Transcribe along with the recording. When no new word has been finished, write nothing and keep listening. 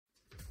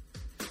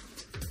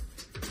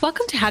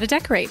Welcome to How to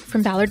Decorate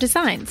from Ballard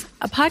Designs,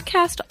 a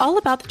podcast all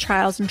about the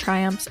trials and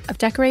triumphs of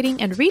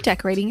decorating and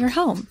redecorating your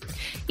home.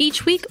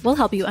 Each week, we'll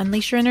help you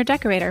unleash your inner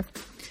decorator.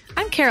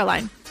 I'm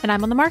Caroline, and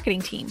I'm on the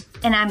marketing team.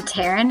 And I'm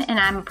Taryn, and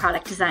I'm a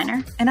product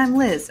designer. And I'm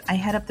Liz. I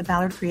head up the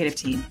Ballard creative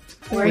team.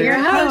 We're your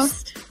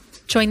host.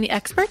 Join the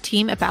expert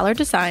team at Ballard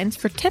Designs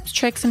for tips,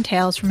 tricks, and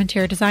tales from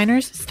interior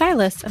designers,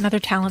 stylists, and other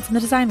talents in the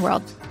design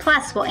world.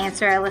 Plus, we'll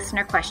answer a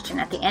listener question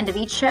at the end of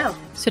each show.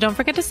 So don't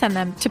forget to send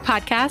them to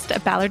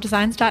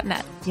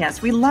podcast@ballarddesigns.net.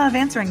 Yes, we love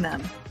answering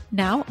them.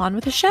 Now, on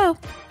with the show.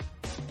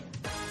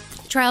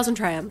 Trials and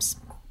triumphs.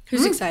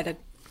 Who's excited?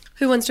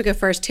 Who wants to go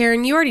first?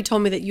 Taryn, you already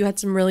told me that you had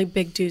some really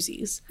big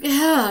doozies.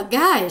 Yeah,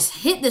 guys,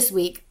 hit this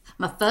week.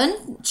 My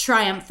fun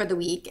triumph for the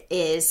week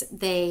is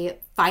they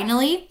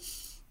finally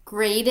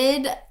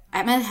graded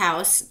at my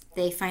house.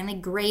 They finally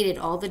graded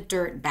all the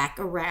dirt back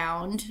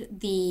around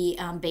the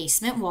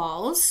basement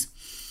walls,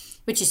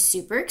 which is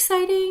super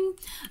exciting.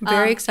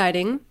 Very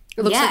exciting.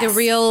 It looks like a yes.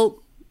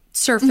 real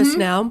surface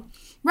now.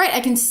 Right,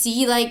 I can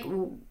see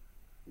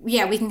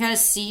we can kind of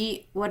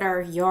see what our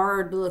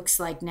yard looks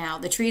like now.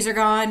 The trees are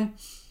gone.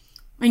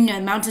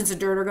 The mountains of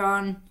dirt are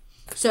gone.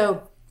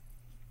 So,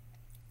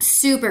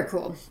 super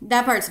cool.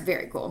 That part's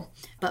very cool.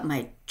 But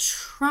my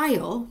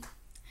trial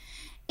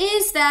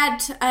is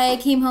that I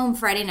came home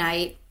Friday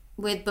night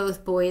with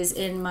both boys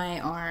in my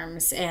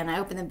arms, and I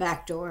opened the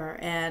back door,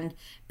 and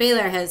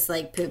Baylor has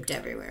pooped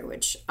everywhere,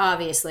 which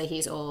obviously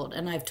he's old,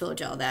 and I've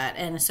told y'all that.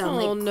 And so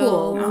I'm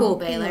cool,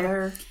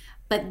 Baylor.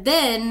 But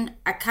then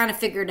I kind of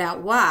figured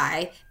out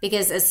why,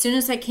 because as soon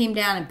as I came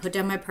down and put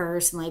down my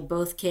purse and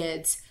both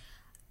kids,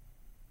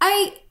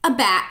 a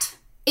bat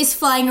is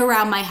flying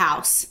around my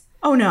house.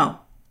 Oh, no.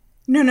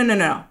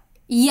 No.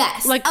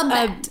 Yes, a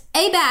bat.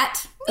 A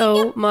bat.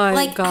 Oh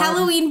my God.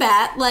 Halloween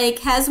bat,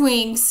 has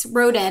wings,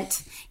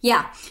 rodent.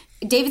 Yeah.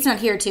 David's not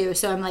here too,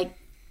 so I'm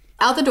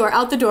out the door.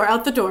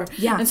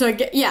 Yeah. And so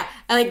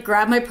I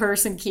grab my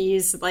purse and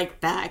keys,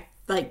 back,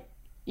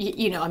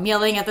 I'm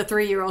yelling at the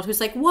 3-year-old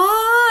who's like,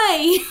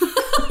 why?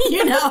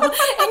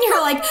 And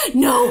you're like,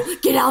 no,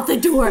 get out the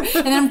door. And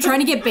then I'm trying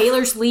to get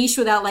Baylor's leash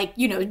without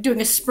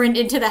doing a sprint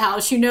into the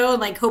house, and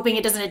hoping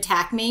it doesn't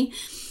attack me.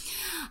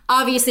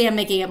 Obviously, I'm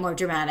making it more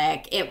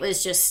dramatic. It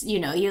was just,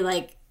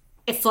 you're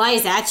it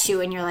flies at you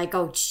and you're like,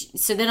 oh,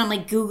 so then I'm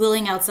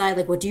Googling outside,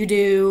 what do you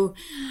do?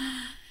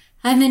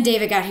 And then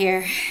David got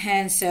here.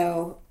 And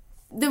so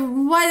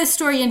why the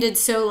story ended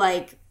so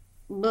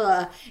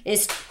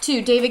is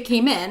David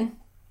came in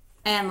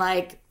and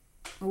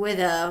with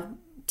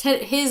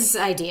his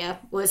idea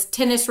was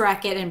tennis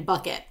racket and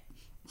bucket.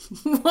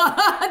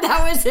 That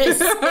was his.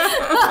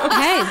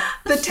 Hey,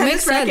 The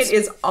tennis racket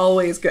is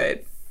always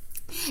good.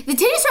 The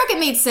tennis racket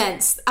made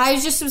sense. I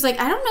just was I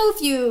don't know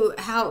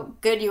how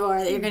good you are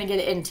that you're going to get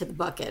it into the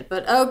bucket,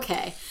 but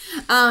okay.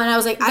 And I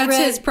was that's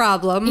his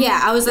problem. Yeah,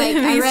 I was I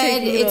He's read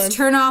taking it it's on.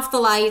 turn off the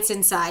lights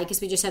inside,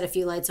 because we just had a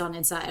few lights on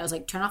inside. I was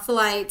turn off the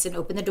lights and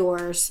open the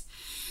doors.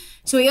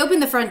 So he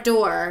opened the front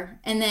door,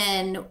 and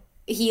then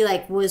he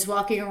was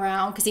walking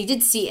around because he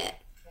did see it.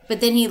 But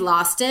then he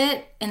lost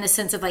it in the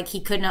sense of he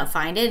could not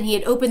find it. And he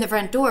had opened the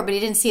front door, but he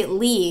didn't see it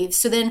leave.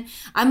 So then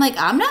I'm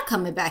I'm not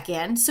coming back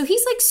in. So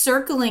he's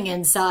circling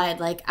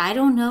inside. I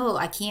don't know.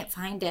 I can't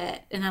find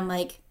it. And I'm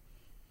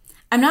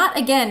I'm not,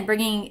 again,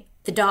 bringing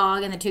the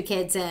dog and the 2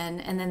 kids in.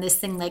 And then this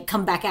thing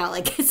come back out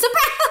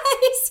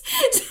surprise.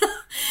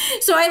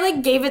 So I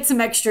gave it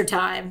some extra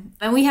time.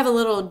 And we have a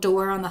little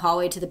door on the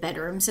hallway to the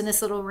bedrooms in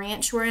this little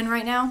ranch we're in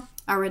right now,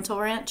 our rental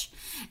ranch.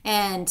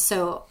 And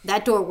so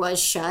that door was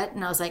shut.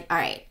 And I was all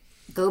right,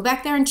 go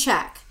back there and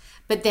check.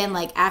 But then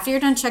after you're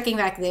done checking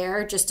back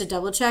there, just to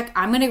double check,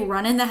 I'm going to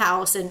run in the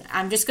house and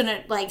I'm just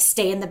going to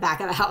stay in the back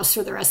of the house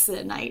for the rest of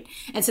the night.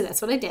 And so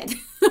that's what I did.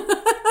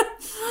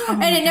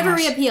 And it never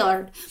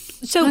reappeared.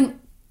 So,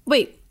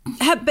 wait,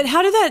 but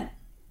how did that,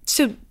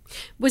 so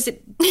was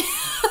it,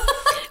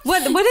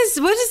 what is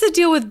the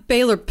deal with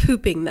Baylor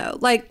pooping though?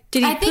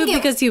 Did he poop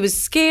because he was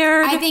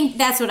scared? I think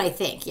that's what I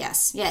think.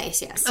 Yes.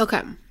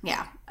 Okay.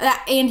 Yeah.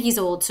 And he's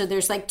old, so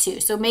there's 2.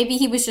 So maybe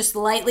he was just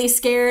lightly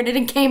scared and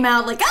it came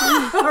out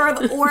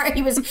or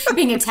he was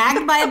being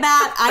attacked by a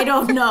bat. I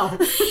don't know.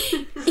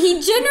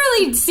 He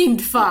generally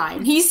seemed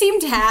fine. He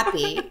seemed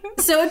happy.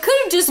 So it could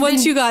have just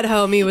Once been, you got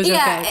home, he was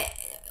okay.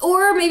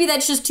 Or maybe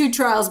that's just 2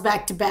 trials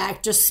back to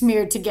back, just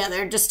smeared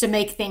together, just to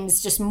make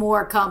things just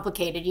more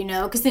complicated,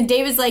 Because then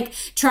David's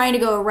trying to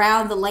go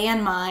around the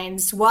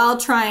landmines while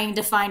trying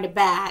to find a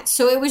bat.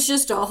 So it was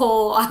just a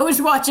whole. I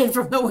was watching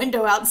from the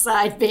window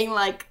outside, being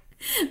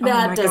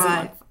that doesn't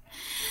God. look.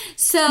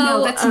 So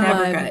No, that's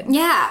never good.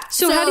 Yeah.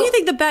 So how do you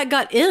think the bat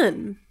got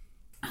in?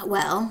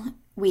 Well,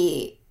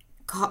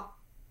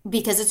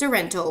 because it's a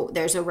rental,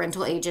 there's a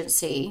rental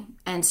agency.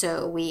 And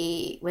so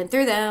we went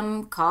through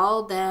them,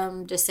 called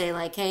them to say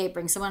hey,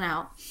 bring someone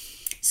out.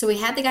 So we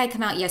had the guy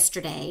come out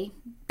yesterday,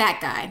 that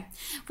guy,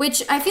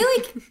 which I feel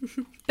like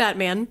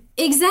Batman.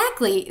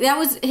 Exactly.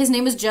 His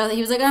name was Justin.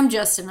 He was like, I'm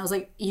Justin. I was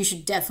like, you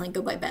should definitely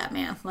go by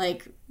Batman.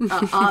 Like,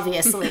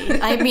 obviously.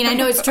 I mean, I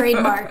know it's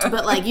trademarked,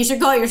 but like, you should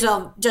call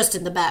yourself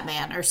Justin the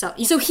Batman or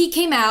something. So he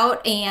came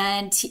out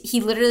and he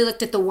literally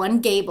looked at the one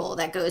gable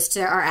that goes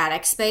to our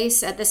attic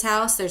space at this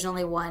house. There's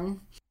only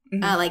one.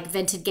 Like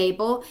vented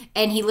gable,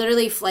 and he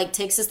literally like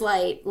takes his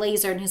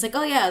laser and he's like,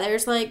 oh yeah,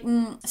 there's like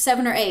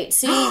 7 or 8.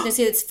 See, you can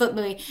see it's foot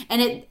moving,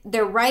 and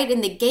they're right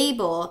in the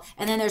gable,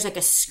 and then there's like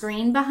a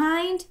screen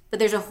behind, but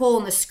there's a hole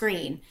in the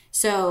screen,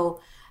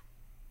 so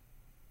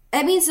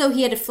that means though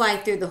he had to fly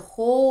through the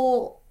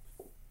whole.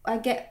 I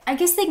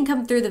guess they can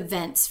come through the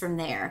vents from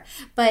there,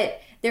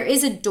 but there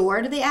is a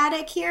door to the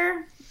attic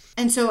here,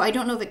 and so I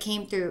don't know if it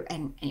came through.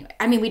 And anyway,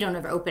 I mean, we don't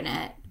ever open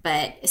it.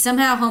 But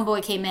somehow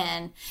homeboy came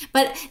in.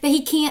 But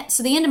he can't.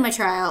 So the end of my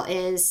trial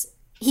is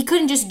he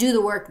couldn't just do the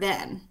work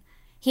then.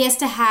 He has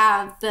to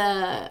have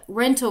the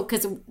rental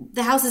because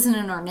the house isn't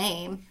in our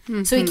name.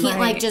 So he can't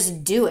like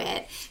just do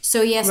it.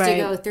 So he has to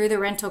go through the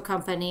rental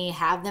company,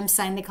 have them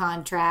sign the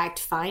contract,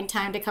 find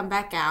time to come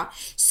back out.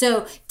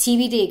 So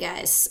TBD,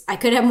 guys. I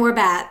could have more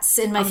bats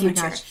in my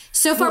future.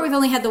 So far, we've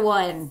only had the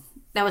one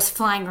that was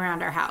flying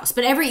around our house.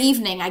 But every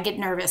evening I get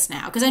nervous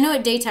now because I know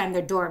at daytime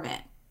they're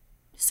dormant.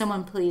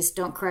 Someone please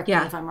don't correct me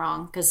if I'm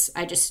wrong, because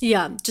I just...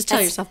 Yeah, just tell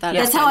yourself that.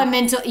 That's how I'm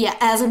mental... Yeah,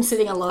 as I'm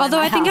sitting alone Although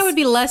in my I think house. I would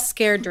be less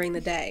scared during the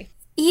day.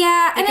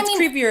 Yeah, and it's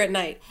creepier at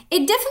night.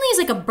 It definitely is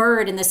like a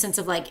bird in the sense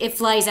of like, it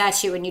flies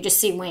at you and you just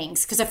see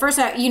wings. Because at first,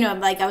 I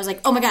was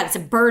like, oh my God, it's a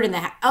bird in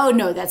the house. Oh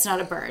no, that's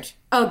not a bird.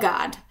 Oh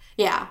God.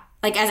 Yeah.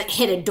 Like as it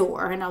hit a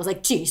door and I was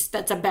like, geez,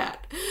 that's a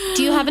bat.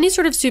 Do you have any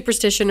sort of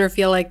superstition or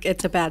feel like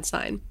it's a bad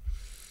sign?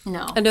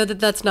 No. I know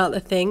that's not a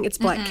thing. It's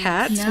black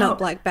cats, not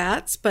black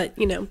bats, but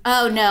you know.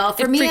 Oh no.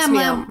 For me,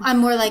 I'm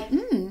more like,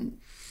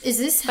 is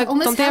this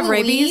almost don't they have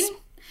rabies?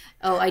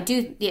 Oh, I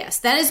do. Yes.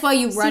 That is why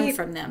you run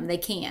from them. They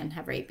can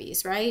have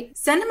rabies, right?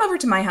 Send them over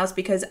to my house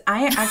because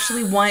I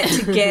actually want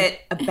to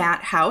get a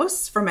bat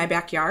house for my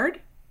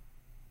backyard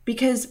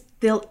because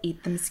they'll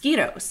eat the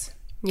mosquitoes.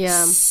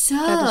 Yeah. So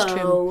that is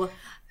true.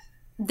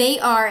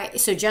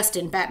 So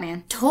Justin,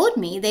 Batman, told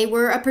me they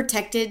were a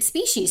protected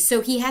species.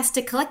 So he has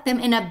to collect them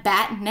in a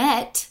bat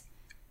net.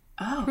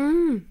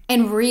 Oh.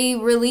 And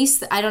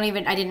re-release. I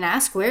didn't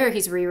ask where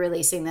he's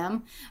re-releasing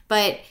them,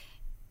 but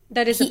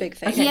that is a big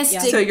thing.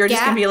 So you're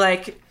just going to be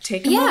like,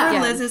 take them over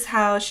to Liz's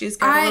house. She's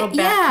got a little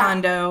bat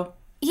condo.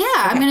 Yeah,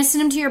 okay. I'm going to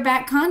send them to your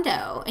bat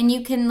condo. And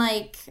you can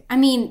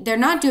they're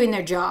not doing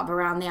their job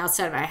around the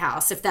outside of my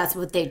house if that's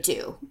what they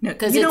do. No,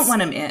 you don't want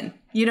them in.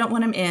 You don't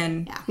want them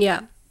in.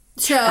 Yeah.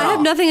 So I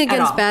have nothing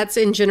against bats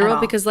in general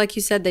because, like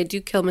you said, they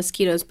do kill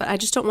mosquitoes, but I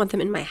just don't want them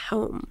in my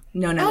home.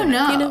 No. No.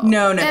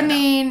 No. I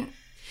mean,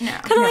 no.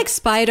 Kind of like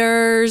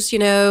spiders,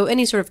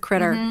 any sort of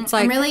critter. It's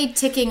like I'm really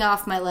ticking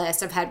off my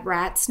list. I've had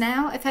rats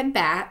now. I've had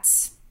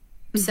bats.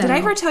 So. Did I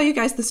ever tell you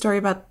guys the story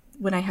about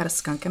when I had a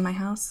skunk in my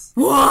house?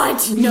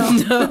 What? No.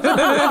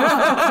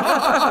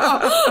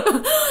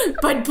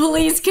 But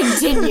please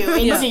continue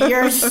into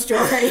your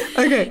story.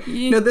 Okay.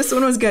 No, this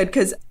one was good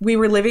because we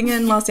were living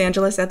in Los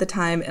Angeles at the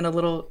time in a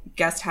little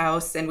guest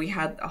house and we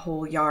had a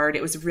whole yard.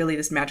 It was really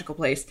this magical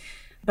place.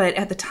 But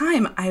at the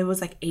time, I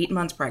was like 8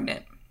 months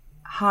pregnant.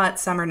 Hot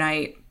summer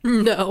night.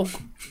 No.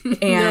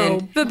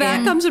 And if a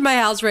bat comes in my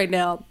house right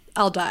now,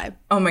 I'll die.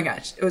 Oh my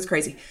gosh. It was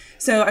crazy.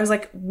 So I was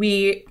like,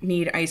 we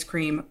need ice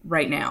cream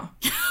right now.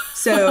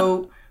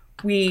 So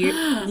we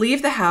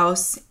leave the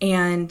house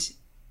and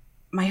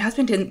my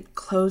husband didn't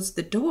close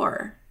the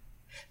door.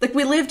 Like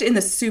we lived in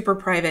the super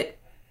private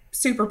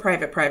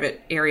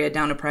area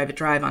down a private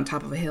drive on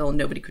top of a hill.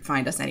 Nobody could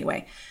find us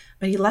anyway.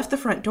 But he left the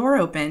front door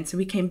open. So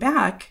we came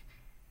back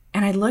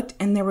and I looked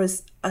and there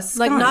was a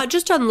skunk. Like not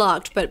just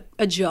unlocked, but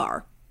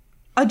ajar.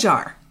 A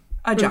jar.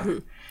 Mm-hmm.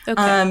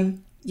 Okay.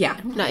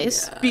 Yeah.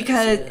 Nice.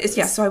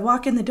 Because, so I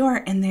walk in the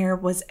door and there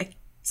was a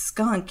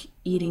skunk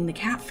eating the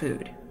cat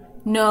food.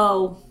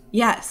 No.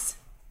 Yes.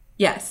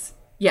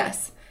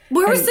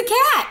 Where was the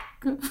cat?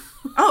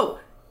 Oh,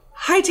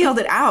 hightailed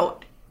it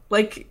out.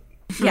 Like,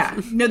 yeah.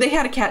 No, they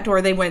had a cat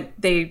door. They were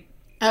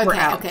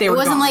out. Okay. They it were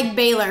wasn't gone. like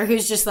Baylor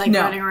who's just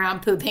running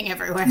around pooping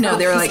everywhere. No,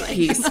 they were like,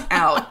 peace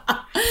out.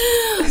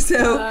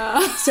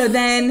 So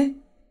then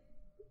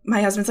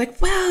my husband's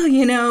like, well,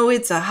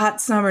 it's a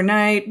hot summer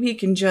night. We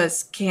can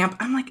just camp.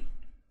 I'm like,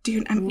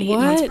 dude, I'm 8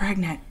 months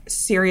pregnant.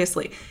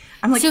 Seriously.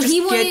 I'm like, so he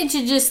wanted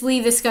to just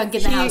leave the skunk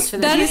in the house for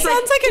the night. That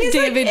sounds like a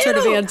David sort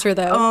of answer,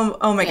 though.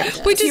 Oh my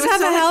gosh. We just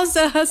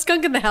have a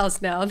skunk in the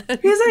house now.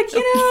 He was like,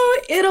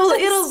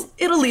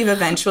 it'll leave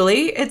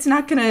eventually. It's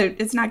not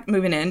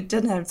moving in.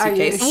 Doesn't have a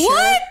suitcase. Are you sure?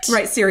 What?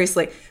 Right,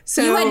 seriously.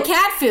 So you had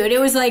cat food. It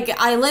was like,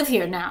 I live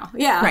here now.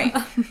 Yeah. Right.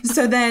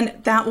 So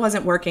then that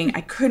wasn't working.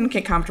 I couldn't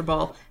get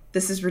comfortable.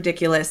 This is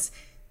ridiculous.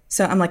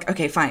 So I'm like,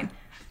 okay, fine.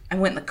 I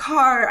went in the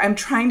car. I'm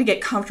trying to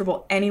get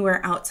comfortable anywhere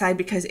outside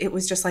because it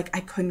was just like I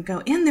couldn't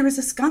go in. There was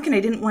a skunk and I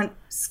didn't want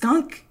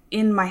skunk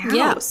in my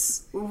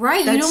house. Yeah.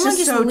 Right. You don't want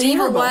to just leave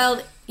a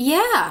wild...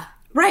 Yeah.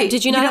 Right.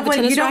 Did you not have a tennis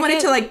racket? You don't want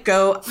it to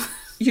go...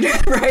 You know,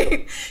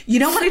 right? You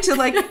don't want it to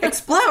like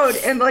explode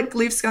and like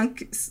leave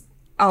skunks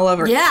all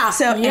over. Yeah.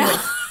 So yeah.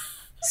 Anyway,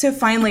 so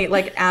finally,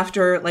 like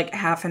after like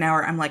half an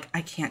hour, I'm like,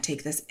 I can't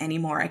take this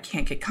anymore. I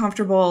can't get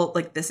comfortable.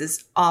 Like this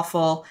is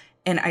awful.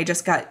 And I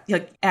just got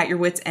like at your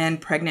wit's end,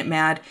 pregnant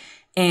mad,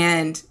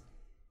 and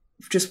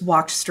just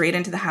walked straight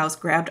into the house,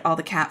 grabbed all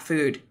the cat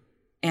food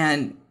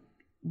and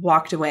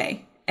walked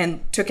away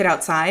and took it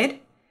outside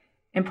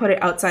and put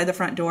it outside the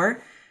front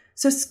door.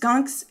 So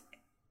skunks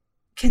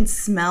can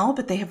smell,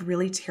 but they have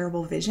really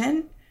terrible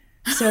vision.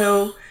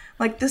 So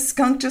like the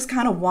skunk just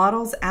kind of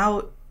waddles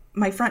out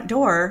my front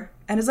door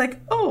and is like,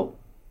 oh,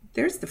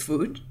 there's the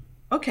food.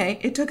 Okay.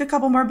 It took a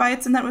couple more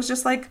bites and that was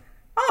just like,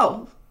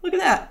 oh, look at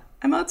that.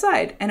 I'm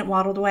outside. And it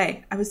waddled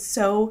away. I was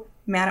so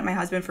mad at my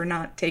husband for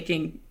not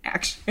taking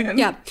action.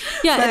 Yeah.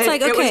 Yeah. But it's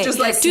like, okay, it was just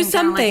like, do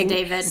something. Like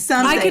David.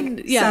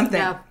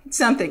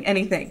 Something,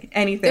 anything.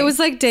 It was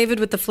like David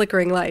with the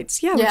flickering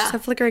lights. Yeah, we Yeah. just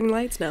have flickering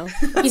lights now.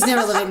 He's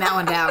never living that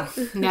one down.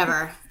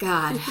 Never.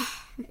 God.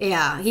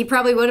 Yeah, he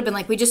probably would have been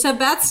like, we just have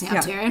bats now,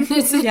 Yeah.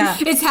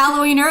 Taryn. It's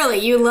Halloween early.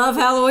 You love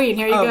Halloween.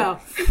 Here you go.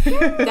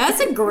 That's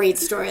a great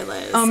story,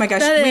 Liz. Oh my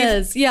gosh. That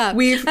is, yeah.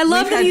 I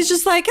love that he's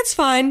just like, it's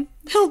fine.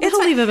 He'll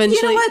leave eventually.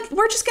 You know what?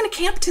 We're just going to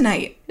camp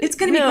tonight. It's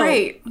going to be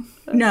great.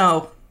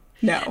 No.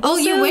 Oh,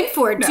 you went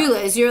for it too,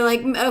 Liz. You're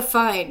like, oh,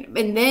 fine.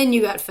 And then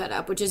you got fed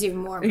up, which is even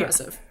more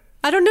impressive.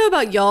 I don't know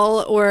about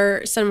y'all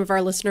or some of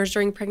our listeners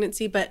during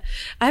pregnancy, but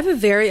I have a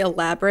very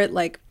elaborate,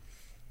 like,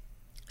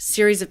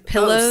 series of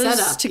pillows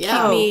setup, to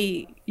keep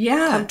me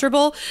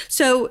comfortable.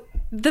 So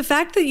the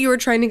fact that you were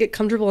trying to get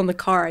comfortable in the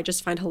car, I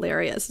just find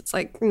hilarious. It's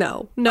like,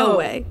 no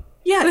way.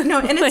 Yeah, no,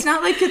 and it's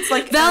not like it's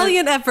like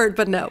valiant effort,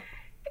 but no.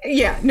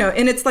 Yeah, no,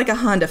 and it's like a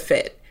Honda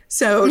Fit.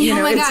 So, you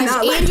know, it's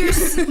not like...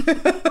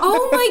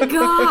 Oh my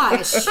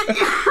gosh.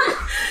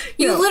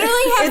 You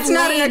literally have it's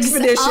not an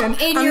expedition.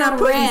 I'm not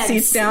putting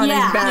seats down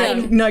and back.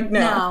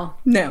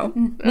 No.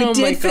 We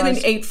did fit an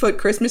 8-foot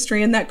Christmas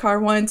tree in that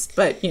car once,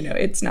 but, you know,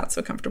 it's not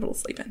so comfortable to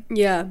sleep in.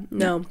 Yeah,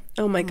 no.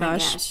 Oh my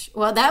gosh.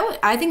 Well,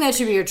 I think that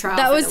should be your trial.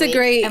 That was a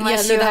great, that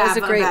was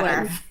a great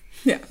one.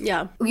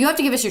 Yeah. You have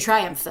to give us your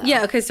triumph, though.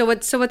 Yeah, okay, so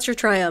what's your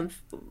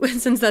triumph?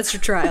 Since that's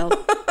your trial.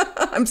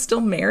 I'm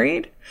still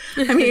married.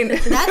 I mean...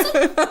 That's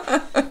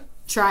a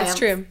triumph. That's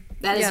true.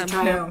 That is a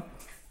triumph.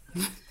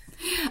 No.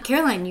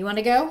 Caroline, you want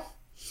to go?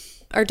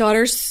 Our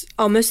daughter's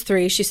almost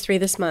 3. She's 3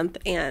 this month.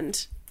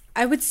 And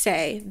I would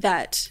say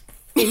that,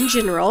 in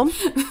general...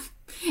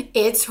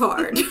 It's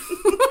hard.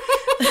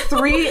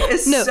 3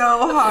 is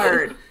so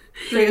hard.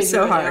 3 is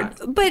so hard.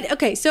 But,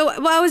 okay, so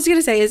what I was going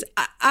to say is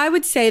I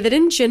would say that,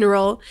 in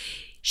general,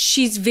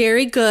 she's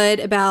very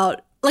good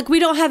about... Like,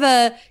 we don't have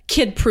a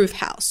kid-proof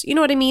house. You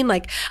know what I mean?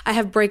 Like, I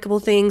have breakable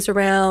things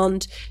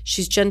around.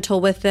 She's gentle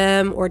with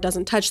them or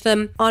doesn't touch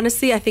them.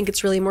 Honestly, I think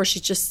it's really more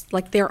she's just,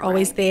 like, they're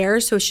always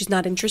there, so she's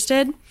not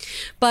interested.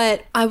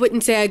 But I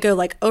wouldn't say I go,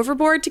 like,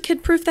 overboard to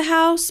kid-proof the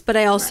house. But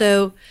I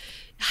also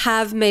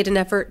have made an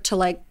effort to,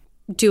 like,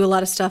 do a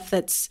lot of stuff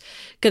that's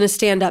going to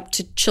stand up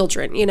to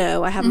children. You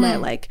know, I have my,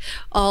 like,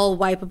 all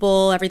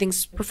wipeable,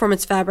 everything's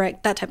performance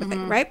fabric, that type of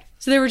thing, right?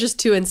 So there were just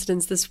 2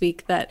 incidents this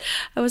week that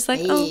I was like,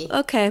 oh,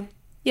 okay.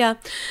 Yeah.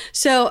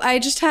 So I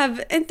just have,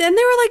 and then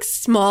there were like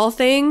small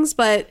things,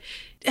 but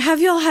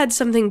have y'all had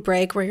something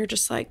break where you're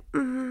just like,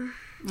 I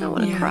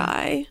want to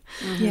cry.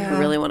 I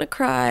really want to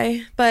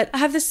cry. But I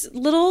have this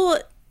little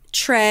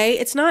tray.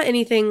 It's not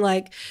anything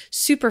like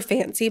super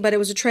fancy, but it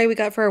was a tray we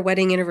got for our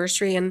wedding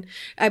anniversary. And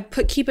I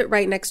keep it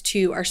right next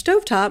to our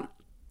stovetop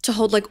to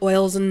hold like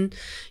oils and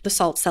the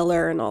salt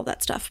cellar and all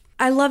that stuff.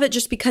 I love it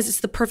just because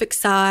it's the perfect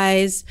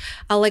size.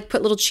 I'll like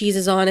put little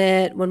cheeses on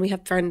it when we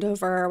have friend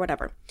over or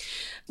whatever.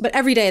 But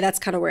every day, that's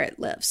kind of where it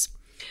lives.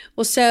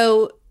 Well,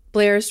 so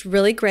Blair's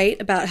really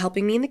great about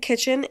helping me in the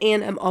kitchen,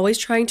 and I'm always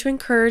trying to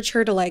encourage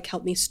her to like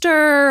help me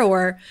stir,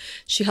 or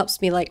she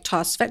helps me like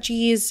toss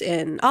veggies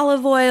in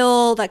olive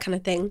oil, that kind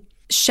of thing.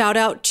 Shout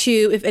out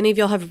to, if any of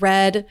y'all have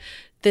read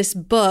this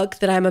book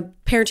that I'm a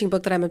parenting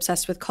book that I'm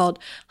obsessed with called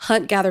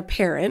Hunt, Gather,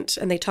 Parent.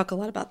 And they talk a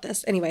lot about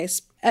this.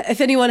 Anyways,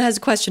 if anyone has a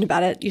question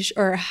about it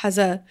or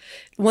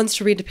wants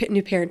to read a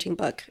new parenting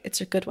book,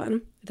 it's a good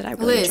one that I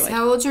really enjoy. Liz,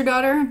 how old's your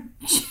daughter?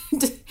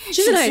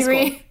 She's in high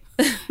school.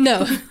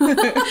 No.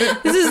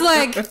 This is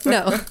like,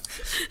 no.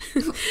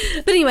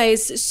 But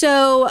anyways,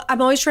 so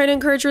I'm always trying to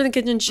encourage her in the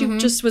kitchen. She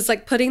just was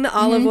like putting the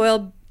olive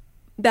oil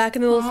back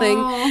in the little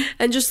thing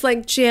and just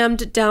like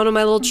jammed it down on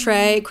my little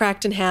tray,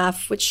 cracked in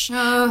half, which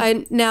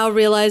I now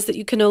realize that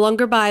you can no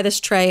longer buy this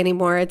tray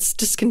anymore. It's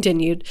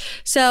discontinued.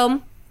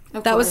 So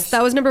that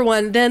was number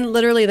one. Then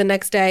literally the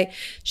next day,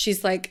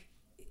 she's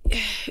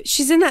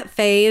in that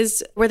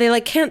phase where they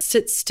like can't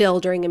sit still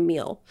during a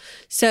meal.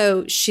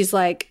 So she's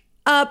like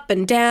up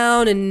and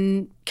down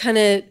and kind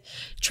of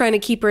trying to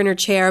keep her in her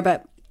chair,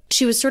 but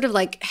she was sort of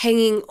like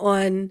hanging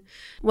on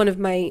one of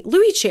my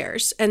Louis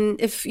chairs. And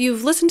if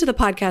you've listened to the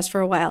podcast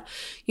for a while,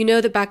 you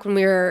know that back when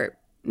we were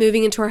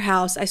moving into our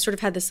house, I sort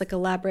of had this like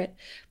elaborate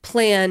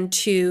plan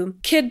to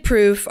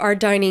kid-proof our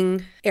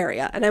dining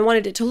area. And I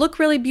wanted it to look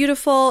really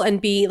beautiful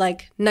and be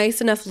like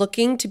nice enough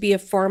looking to be a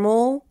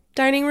formal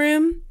dining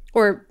room.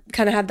 or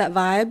kind of have that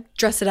vibe,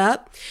 dress it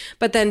up,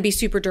 but then be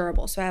super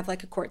durable. So I have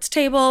like a quartz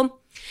table.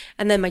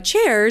 And then my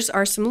chairs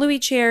are some Louis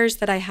chairs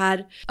that I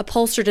had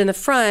upholstered in the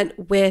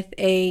front with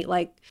a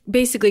like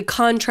basically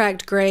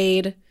contract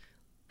grade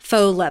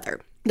faux leather.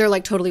 They're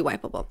like totally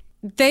wipeable.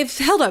 They've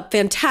held up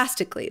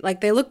fantastically.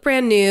 Like they look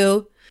brand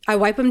new. I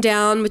wipe them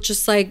down with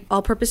just like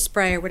all-purpose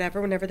spray or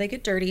whatever whenever they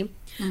get dirty.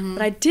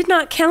 But I did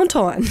not count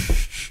on.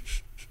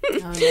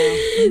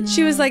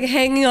 She was like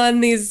hanging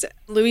on these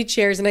Louis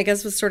chairs and I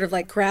guess was sort of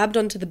like grabbed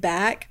onto the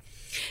back.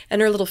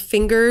 And her little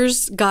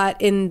fingers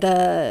got in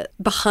the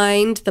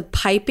behind the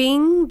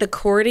piping, the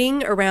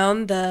cording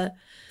around the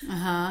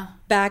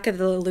back of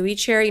the Louis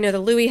chair. You know, the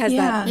Louis has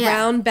that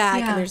round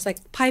back and there's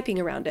like piping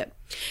around it.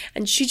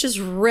 And she just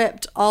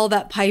ripped all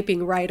that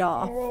piping right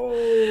off.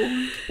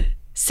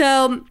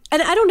 So,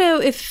 and I don't know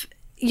if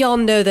y'all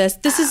know this.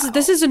 This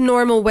is a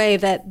normal way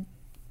that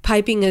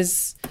piping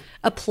is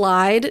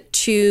applied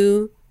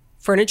to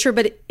furniture,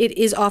 but it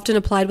is often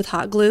applied with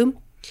hot glue.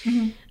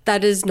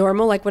 That is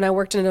normal. Like when I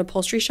worked in an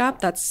upholstery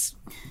shop, that's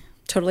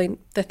totally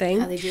the thing.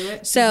 How they do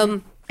it.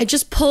 So it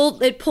just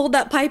pulled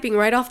that piping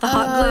right off the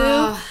hot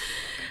glue.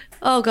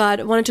 Oh God,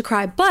 I wanted to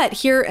cry. But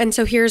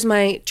here's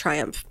my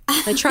triumph.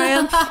 My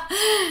triumph.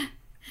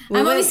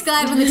 I'm always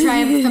glad when the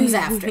triumph comes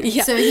after.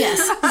 So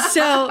yes.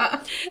 So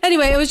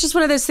anyway, it was just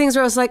one of those things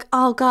where I was like,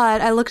 oh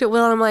God, I looked at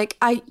Will and I'm like,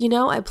 I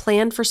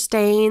planned for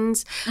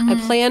stains. I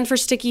planned for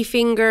sticky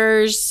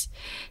fingers.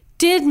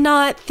 Did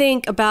not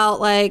think about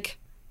like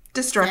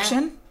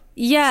destruction.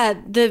 Yeah,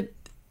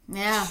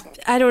 Yeah.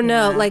 I don't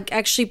know, like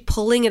actually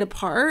pulling it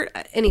apart.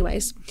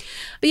 Anyways.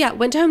 But yeah,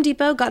 went to Home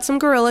Depot, got some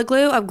Gorilla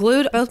Glue. I've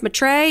glued both my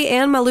tray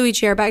and my Louis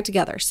chair back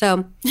together.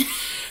 So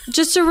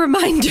just a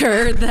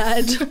reminder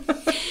that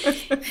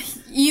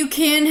you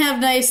can have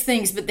nice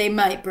things, but they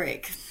might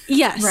break.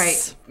 yes.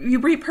 Right. You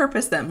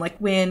repurpose them. Like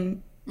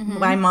when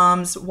my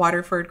mom's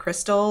Waterford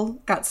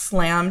crystal got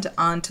slammed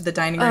onto the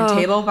dining room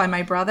table by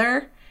my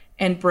brother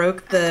and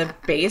broke the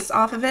base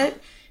off of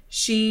it,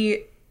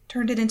 she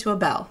turned it into a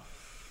bell.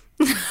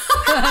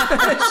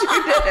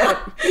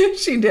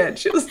 She did.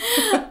 She was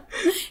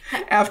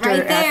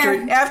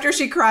after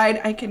she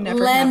cried, I can never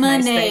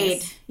lemonade. have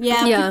nice things.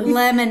 Yeah,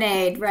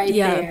 lemonade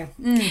there.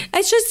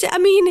 It's just, I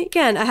mean,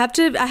 again, I have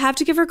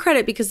to give her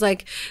credit because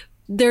like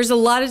there's a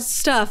lot of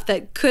stuff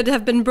that could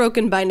have been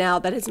broken by now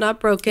that is not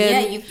broken.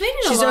 Yeah, you've been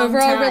in a She's long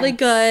overall time. really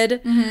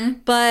good,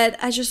 but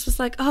I just was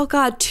like, oh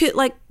God,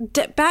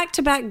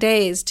 back-to-back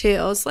days too.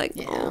 I was like,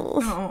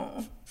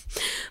 oh.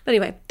 But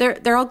anyway,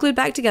 they're all glued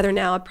back together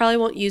now. I probably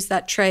won't use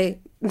that tray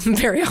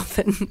very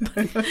often.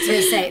 I was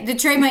gonna say the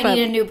tray might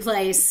need a new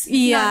place.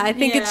 Yeah, I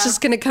think it's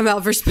just going to come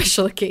out for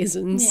special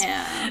occasions.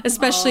 Yeah,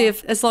 especially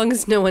as long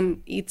as no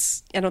one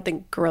eats. I don't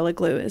think Gorilla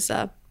Glue is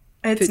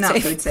It's not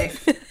safe. food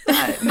safe.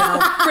 No,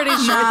 pretty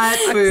sure. not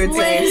food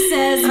safe. Liz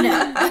says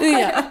no.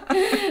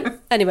 Yeah.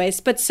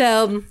 Anyways, but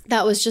so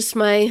that was just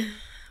my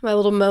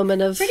little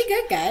moment of Pretty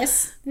good,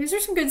 guys. These are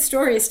some good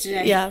stories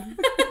today. yeah.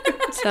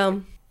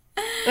 So,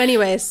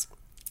 anyways,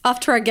 off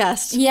to our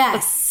guest.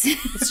 Yes.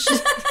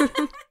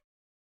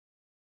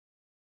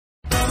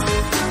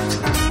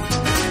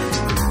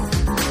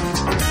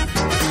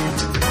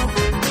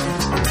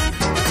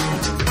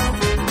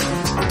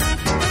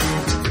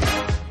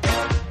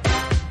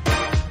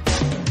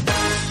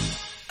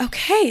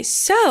 Okay,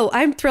 so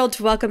I'm thrilled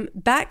to welcome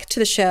back to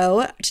the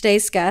show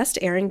today's guest,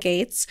 Erin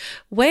Gates.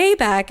 Way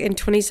back in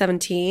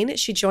 2017,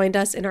 she joined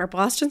us in our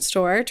Boston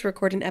store to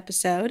record an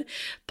episode,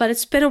 but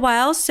it's been a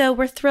while, so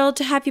we're thrilled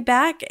to have you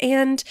back.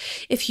 And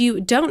if you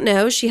don't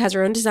know, she has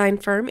her own design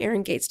firm,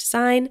 Erin Gates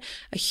Design,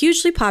 a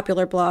hugely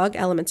popular blog,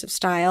 Elements of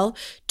Style,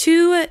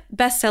 2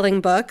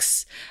 best-selling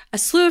books, a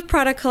slew of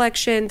product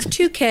collections,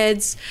 2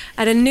 kids,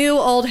 and a new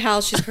old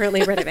house she's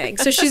currently renovating.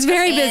 So she's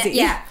very busy.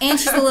 Yeah, and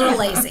she's a little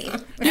lazy.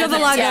 You have a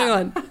lot going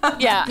on.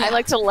 Yeah, I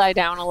like to lie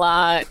down a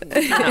lot, and,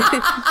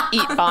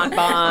 eat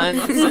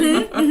bonbons.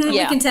 And,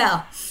 You can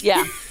tell.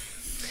 Yeah.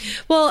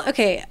 Well,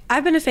 okay,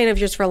 I've been a fan of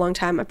yours for a long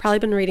time. I've probably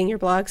been reading your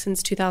blog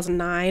since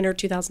 2009 or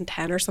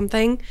 2010 or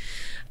something.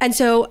 And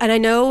I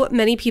know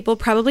many people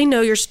probably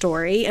know your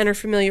story and are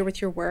familiar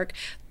with your work,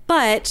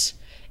 but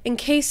in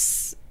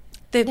case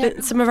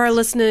some of our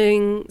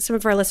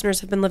listeners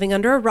have been living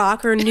under a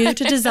rock or new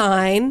to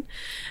design,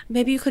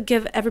 maybe you could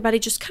give everybody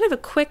just kind of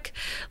a quick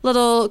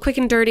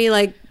and dirty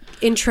like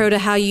intro to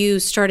how you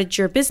started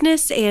your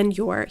business and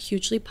your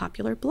hugely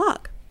popular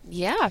blog.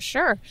 Yeah,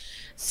 sure.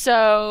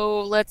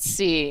 So let's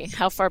see.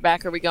 How far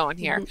back are we going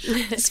here?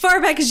 As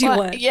far back as you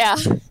want. Yeah.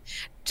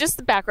 Just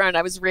the background.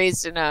 I was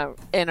raised in a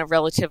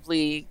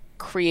relatively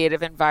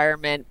creative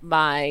environment.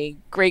 My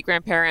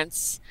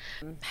great-grandparents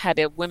had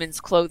a women's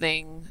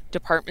clothing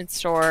department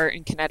store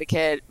in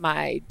Connecticut.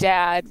 My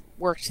dad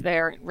worked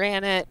there and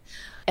ran it.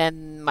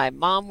 And my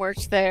mom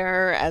worked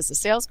there as a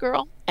sales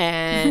girl.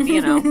 And,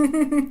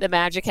 the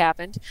magic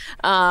happened.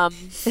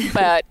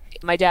 But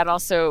my dad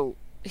also,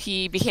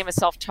 he became a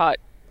self-taught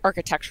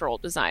architectural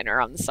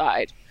designer on the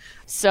side.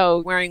 So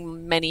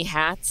wearing many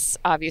hats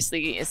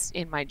obviously is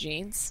in my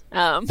genes.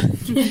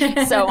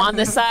 So on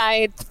the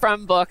side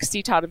from books,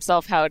 he taught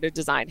himself how to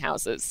design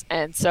houses.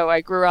 And so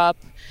I grew up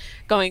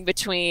going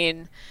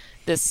between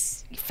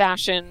this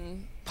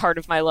fashion part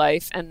of my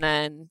life and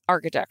then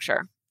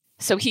architecture.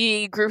 So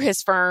he grew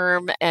his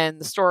firm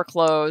and the store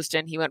closed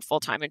and he went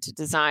full time into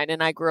design.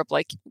 And I grew up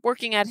like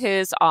working at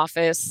his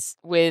office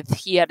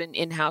he had an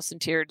in-house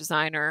interior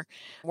designer,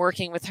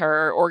 working with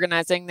her,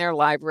 organizing their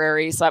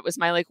library. So that was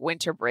my like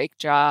winter break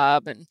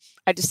job. And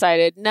I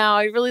decided, no,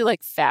 I really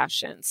like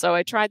fashion. So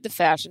I tried the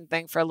fashion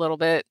thing for a little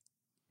bit,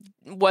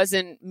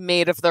 wasn't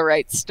made of the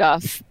right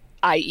stuff,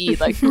 i.e.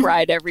 like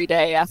cried every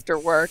day after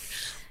work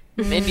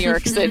in New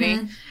York City.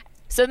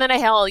 So then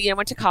I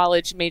went to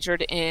college,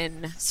 majored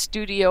in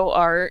studio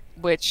art,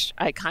 which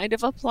I kind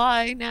of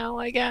apply now,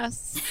 I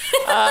guess.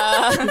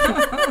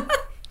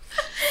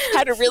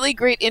 Had a really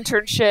great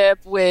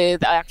internship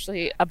with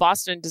actually a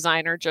Boston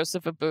designer,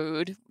 Joseph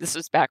Abood. This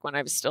was back when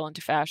I was still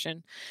into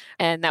fashion.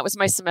 And that was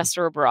my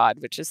semester abroad,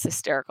 which is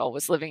hysterical,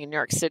 was living in New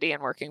York City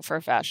and working for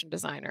a fashion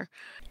designer.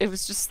 It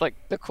was just like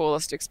the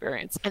coolest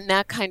experience. And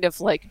that kind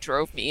of like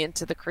drove me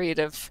into the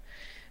creative.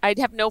 I'd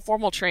have no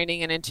formal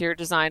training in interior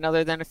design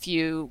other than a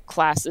few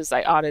classes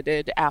I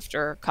audited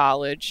after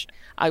college.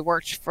 I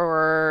worked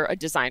for a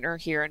designer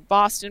here in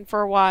Boston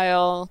for a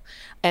while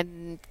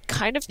and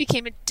kind of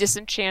became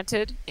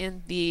disenchanted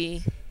in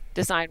the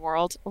design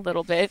world a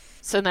little bit.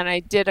 So then I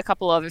did a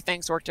couple other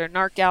things, worked at an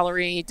art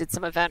gallery, did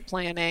some event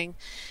planning,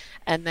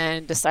 and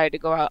then decided to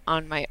go out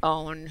on my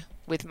own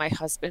with my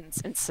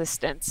husband's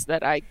insistence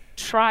that I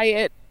try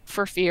it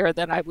for fear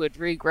that I would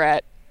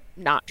regret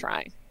not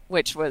trying,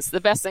 which was the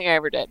best thing I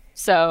ever did.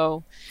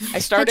 So I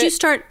started...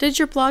 Did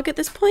your blog at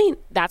this point?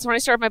 That's when I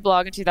started my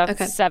blog in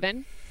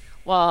 2007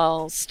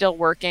 while still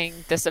working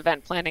this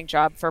event planning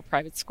job for a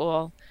private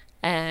school.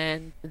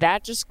 And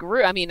that just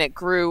grew. I mean, it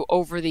grew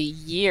over the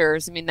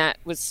years. I mean, that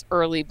was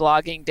early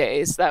blogging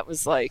days. That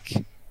was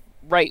like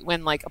right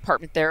when like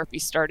Apartment Therapy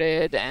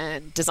started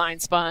and Design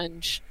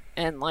Sponge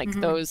and like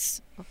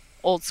those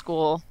old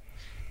school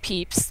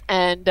peeps.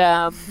 And,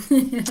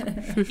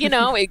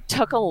 it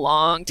took a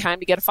long time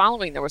to get a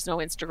following. There was no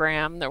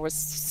Instagram.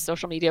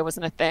 Social media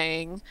wasn't a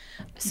thing.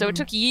 So it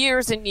took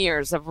years and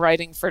years of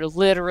writing for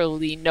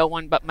literally no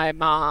one but my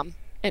mom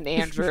and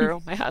Andrew,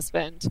 my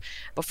husband,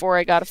 before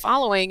I got a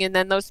following. And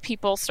then those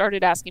people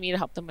started asking me to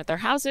help them with their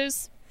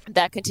houses.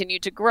 That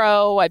continued to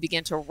grow. I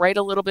began to write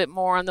a little bit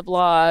more on the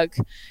blog.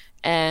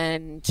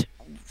 And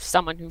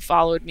someone who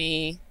followed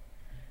me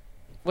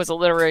was a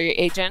literary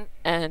agent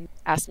and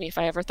asked me if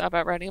I ever thought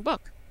about writing a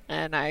book.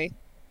 And I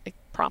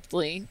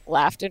promptly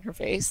laughed in her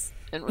face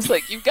and was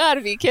like, "You've got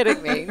to be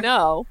kidding me.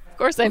 No, of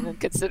course I haven't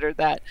considered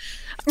that."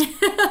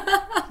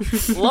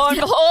 Lo and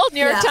behold, New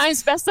York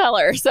Times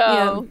bestseller.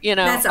 So,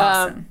 That's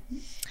awesome.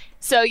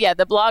 So yeah,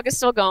 the blog is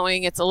still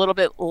going. It's a little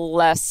bit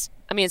less,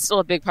 I mean, it's still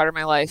a big part of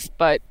my life,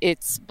 but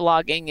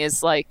blogging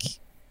is like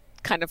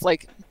kind of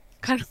like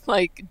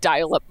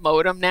dial-up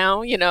modem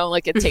now,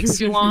 like it takes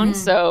too long.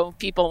 So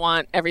people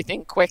want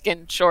everything quick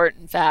and short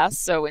and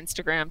fast. So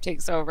Instagram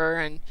takes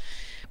over.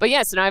 But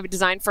yeah, so now I have a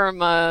design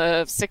firm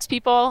of 6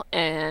 people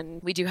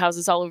and we do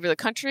houses all over the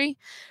country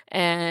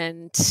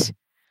and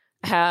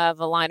have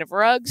a line of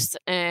rugs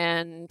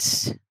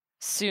and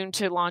soon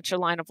to launch a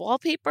line of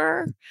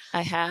wallpaper.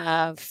 I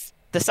have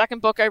the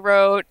second book I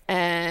wrote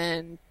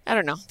and I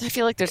don't know. I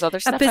feel like there's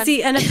other stuff. A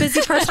busy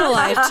personal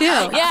life too.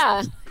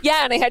 Yeah.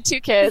 Yeah. And I had 2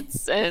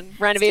 kids and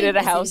renovated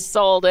a house,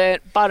 sold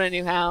it, bought a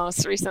new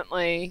house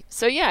recently.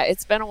 So yeah,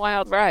 it's been a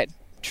wild ride,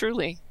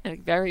 truly a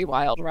very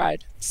wild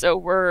ride. So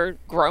we're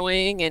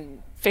growing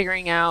and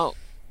figuring out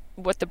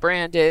what the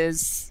brand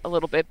is a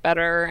little bit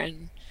better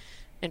and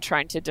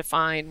trying to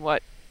define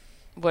what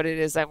it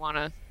is I want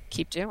to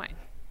keep doing.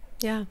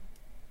 Yeah.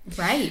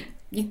 Right.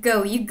 You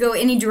go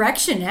any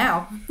direction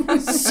now.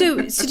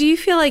 So do you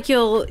feel like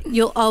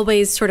you'll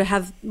always sort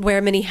of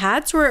wear many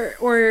hats, or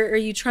are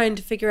you trying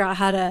to figure out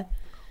how to?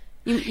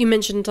 You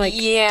mentioned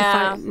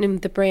define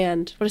the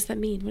brand. What does that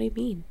mean? What do you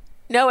mean?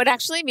 No, it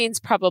actually means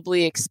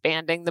probably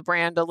expanding the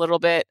brand a little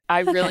bit. I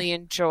really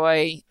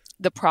enjoy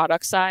the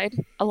product side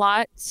a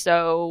lot.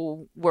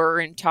 So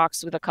we're in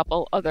talks with a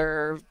couple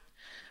other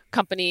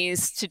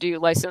companies to do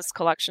licensed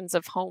collections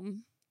of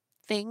home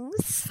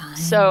things. Fun.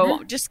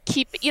 So just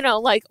keep,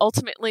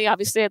 ultimately,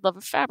 obviously I'd love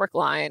a fabric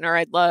line or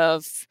I'd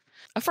love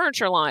a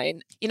furniture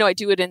line. I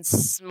do it in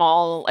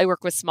I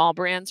work with small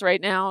brands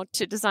right now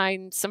to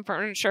design some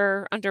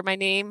furniture under my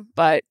name,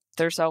 but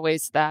there's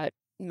always that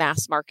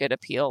mass market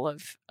appeal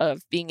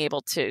of being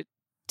able to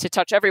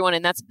touch everyone.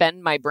 And that's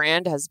been my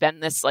brand, has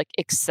been this like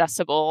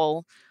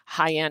accessible,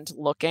 high-end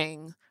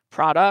looking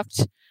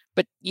product,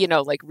 but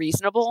like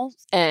reasonable.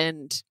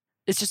 And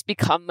it's just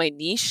become my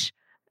niche.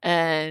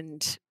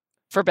 And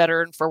for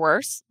better and for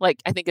worse,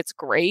 like I think it's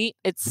great.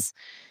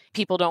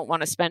 People don't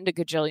want to spend $1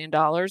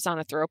 gajillion on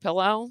a throw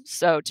pillow.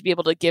 So to be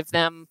able to give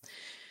them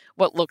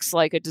what looks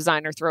like a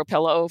designer throw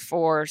pillow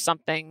for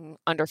something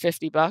under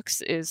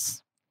 $50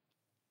 is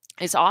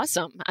is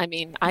awesome. I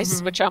mean, I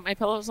switch out my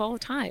pillows all the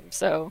time.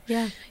 So,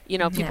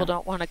 people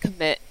don't want to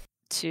commit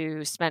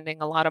to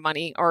spending a lot of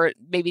money, or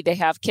maybe they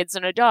have kids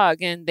and a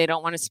dog and they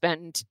don't want to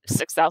spend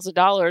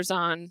 $6,000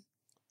 on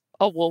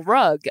a wool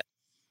rug.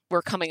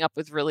 We're coming up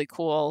with really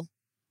cool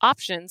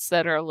options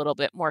that are a little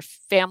bit more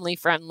family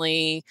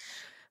friendly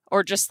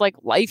or just like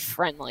life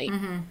friendly.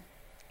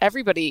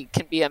 Everybody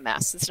can be a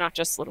mess. It's not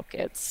just little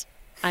kids.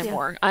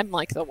 I'm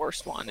like the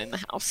worst one in the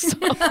house. So.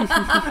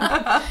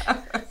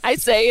 I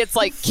say it's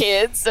like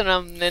kids, and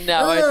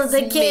it's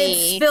the kids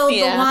me. spilled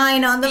the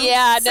wine on the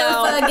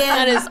sofa again.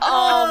 That is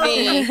all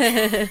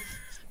me.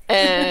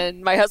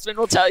 And my husband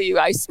will tell you,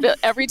 I spill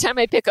every time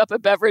I pick up a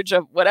beverage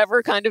of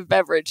whatever kind of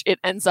beverage, it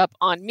ends up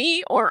on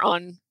me or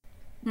on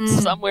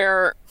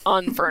somewhere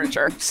on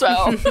furniture.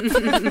 So,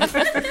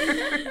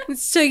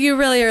 so you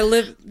really are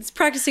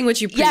practicing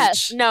what you preach.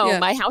 Yes,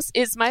 my house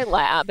is my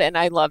lab, and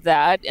I love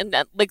that. And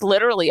that, like,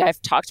 literally,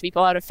 I've talked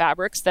people out of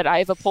fabrics that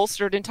I've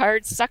upholstered entire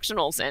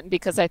sectionals in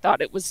because I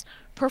thought it was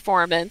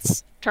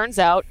performance. Turns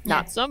out,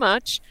 not so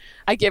much.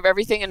 I give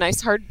everything a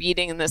nice hard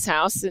beating in this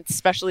house,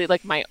 especially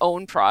like my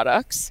own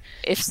products.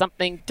 If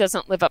something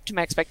doesn't live up to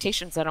my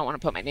expectations, I don't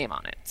want to put my name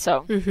on it.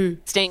 So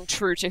staying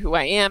true to who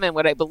I am and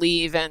what I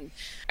believe and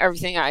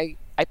everything I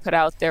put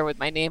out there with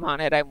my name on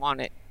it, I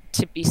want it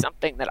to be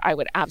something that I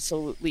would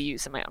absolutely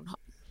use in my own home.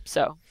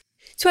 So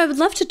I would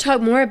love to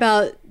talk more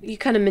about, you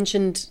kind of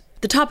mentioned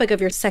the topic of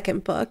your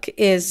second book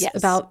is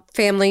about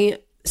family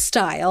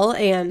style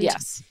and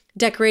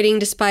decorating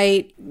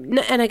despite,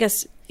 and I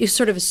guess you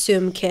sort of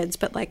assume kids,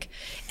 but like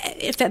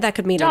if that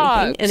could mean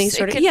dogs, anything, any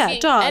sort of,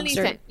 dogs.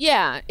 Anything.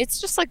 It's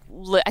just like,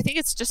 I think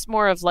it's just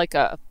more of like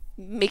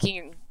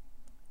making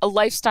a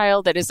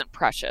lifestyle that isn't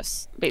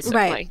precious, basically.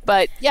 Right.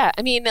 But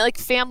I mean, like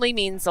family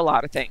means a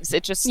lot of things.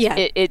 It just,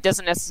 it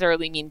doesn't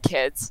necessarily mean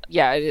kids.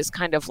 Yeah, it is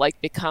kind of like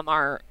become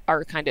our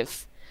kind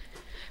of,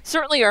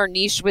 certainly our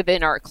niche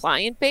within our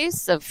client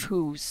base of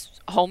whose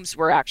homes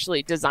we're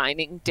actually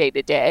designing day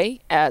to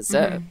day as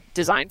a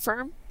design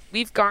firm.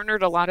 We've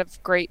garnered a lot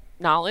of great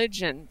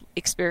knowledge and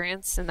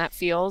experience in that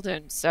field.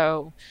 And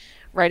so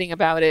writing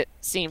about it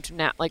seemed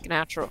like a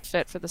natural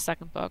fit for the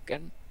second book.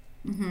 And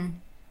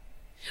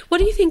what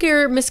do you think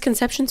are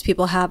misconceptions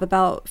people have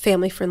about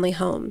family-friendly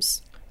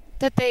homes?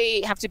 That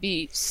they have to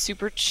be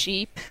super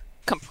cheap,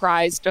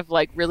 comprised of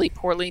like really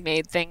poorly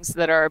made things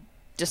that are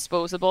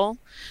disposable,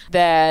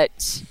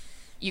 that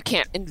you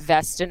can't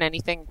invest in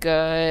anything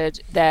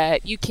good,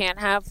 that you can't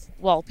have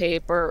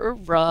wallpaper or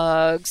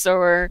rugs,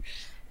 or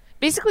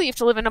basically you have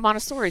to live in a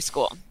Montessori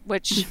school,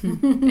 which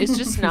is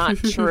just not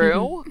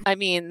true. I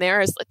mean,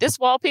 there is this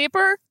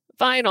wallpaper,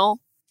 vinyl.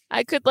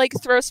 I could like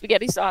throw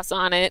spaghetti sauce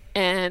on it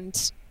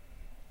and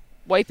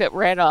wipe it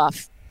right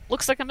off.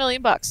 Looks like $1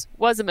 million.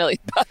 Was $1 million.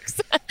 But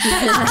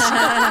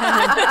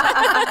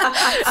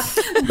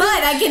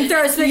I can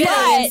throw spaghetti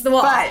against the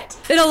wall. But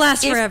it'll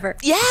last forever.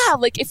 Yeah,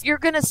 like if you're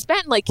gonna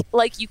spend, like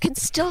you can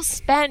still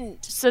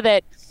spend, so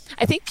that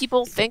I think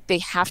people think they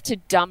have to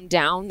dumb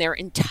down their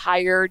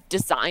entire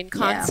design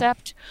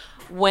concept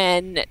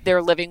when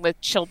they're living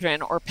with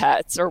children or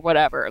pets or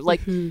whatever.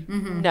 Like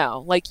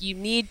no, like you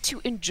need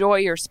to enjoy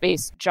your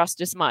space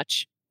just as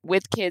much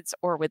with kids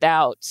or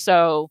without.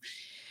 So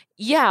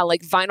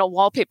like vinyl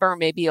wallpaper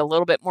may be a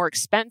little bit more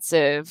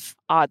expensive,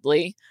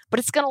 oddly, but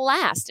it's going to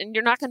last and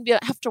you're not going to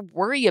have to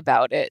worry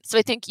about it. So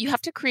I think you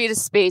have to create a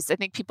space. I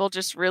think people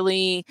just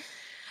really,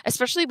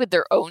 especially with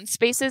their own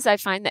spaces, I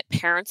find that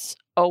parents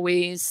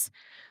always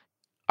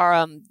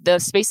are, the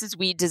spaces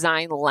we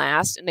design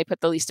last and they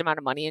put the least amount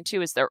of money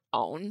into is their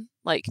own,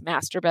 like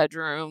master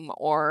bedroom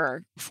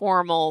or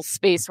formal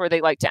space where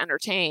they like to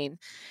entertain,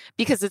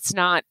 because it's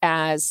not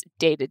as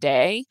day to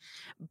day.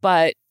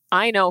 But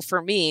I know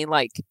for me,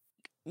 like,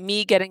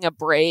 me getting a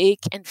break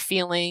and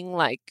feeling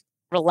like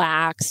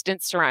relaxed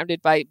and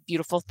surrounded by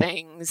beautiful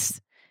things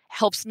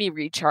helps me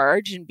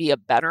recharge and be a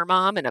better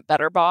mom and a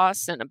better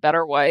boss and a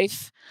better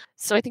wife.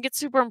 So I think it's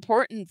super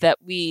important that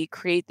we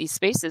create these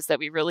spaces that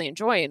we really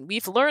enjoy. And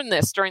we've learned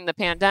this during the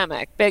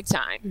pandemic, big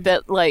time,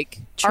 that like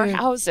our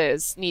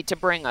houses need to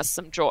bring us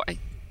some joy.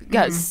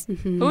 Because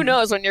who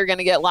knows when you're going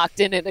to get locked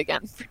in it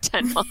again for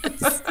 10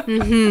 months.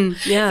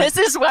 This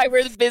is why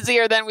we're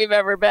busier than we've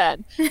ever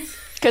been.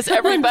 Because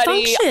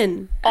everybody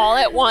all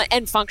at once,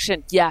 and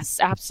function. Yes,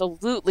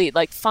 absolutely.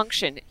 Like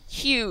function,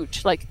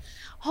 huge. Like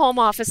home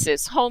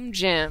offices, home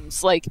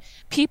gyms. Like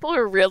people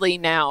are really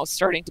now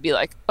starting to be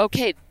like,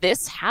 okay,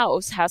 this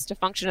house has to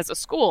function as a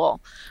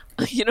school,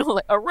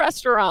 like a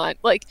restaurant.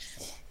 Like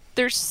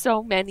there's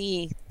so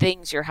many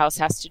things your house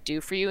has to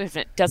do for you. If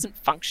it doesn't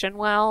function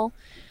well,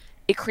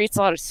 it creates a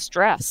lot of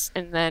stress,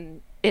 and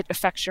then it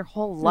affects your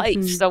whole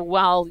life. So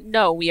while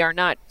no, we are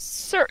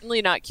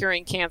certainly not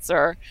curing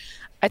cancer,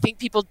 I think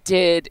people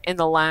did in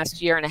the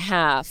last year and a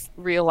half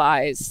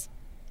realize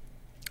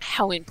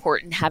how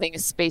important having a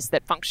space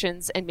that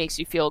functions and makes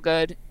you feel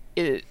good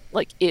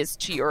is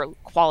to your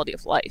quality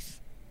of life.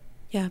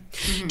 Yeah.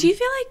 Do you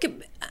feel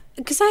like,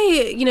 because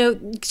I,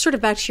 sort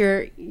of back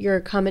to your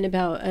comment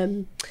about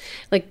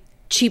like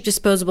cheap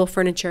disposable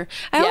furniture,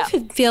 I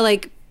often feel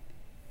like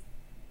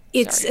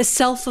it's a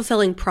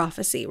self-fulfilling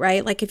prophecy,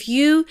 right? Like if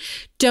you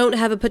don't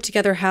have a put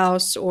together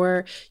house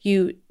or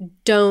you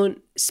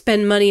don't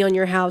spend money on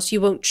your house, you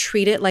won't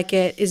treat it like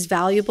it is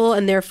valuable,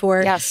 and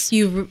therefore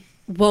you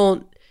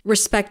won't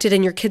respect it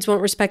and your kids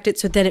won't respect it.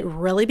 So then it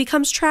really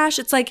becomes trash.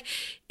 It's like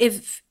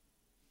if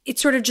it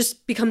sort of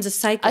just becomes a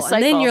cycle.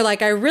 And then you're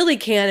like, I really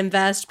can't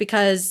invest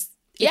because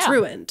it's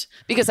ruined.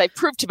 Because I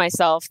proved to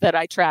myself that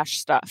I trash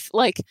stuff.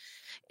 Like,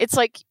 it's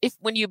like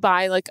when you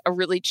buy like a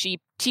really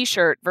cheap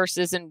t-shirt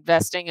versus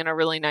investing in a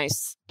really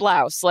nice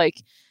blouse,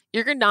 like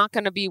you're not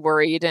going to be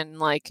worried and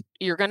like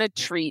you're going to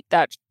treat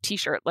that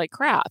t-shirt like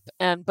crap.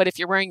 But if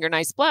you're wearing your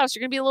nice blouse,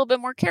 you're going to be a little bit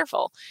more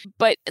careful.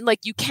 But like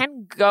you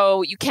can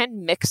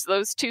mix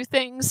those two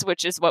things,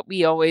 which is what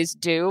we always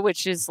do,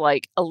 which is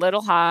like a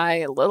little high,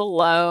 a little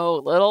low,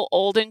 a little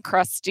old and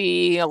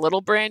crusty, a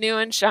little brand new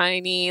and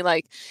shiny.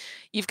 Like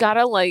you've got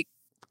to like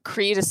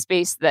create a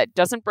space that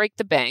doesn't break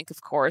the bank.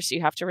 Of course,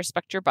 you have to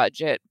respect your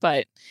budget,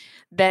 but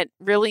that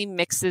really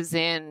mixes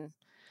in,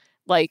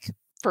 like,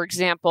 for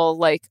example,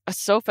 like a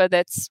sofa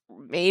that's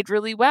made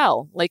really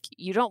well. Like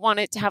you don't want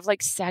it to have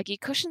like saggy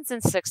cushions in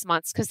 6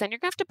 months because then you're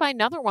going to have to buy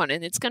another one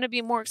and it's going to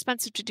be more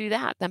expensive to do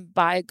that than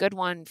buy a good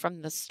one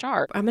from the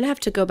start. I'm going to have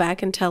to go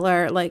back and tell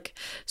our like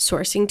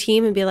sourcing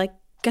team and be like,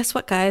 guess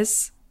what,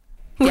 guys?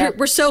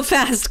 We're so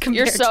fast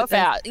compared to them. You're so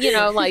fast. You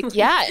know, like,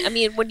 yeah. I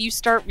mean, when you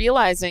start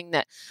realizing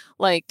that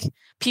like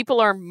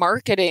people are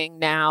marketing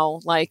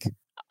now, like,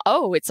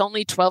 oh, it's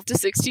only 12 to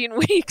 16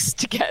 weeks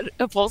to get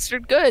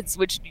upholstered goods,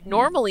 which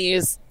normally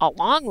is a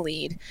long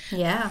lead.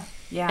 Yeah.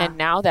 Yeah. And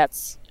now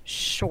that's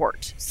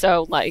short.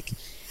 So like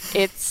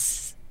it's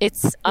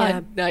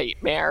a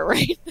nightmare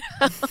right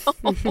now.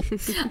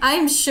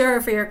 I'm sure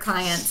for your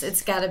clients,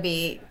 it's got to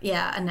be, a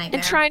nightmare.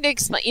 And trying to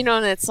explain, you know,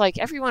 and it's like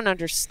everyone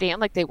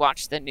understand, like they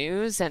watch the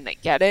news and they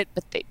get it,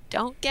 but they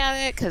don't get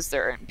it because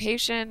they're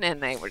impatient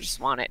and they just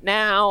want it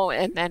now.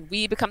 And then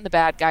we become the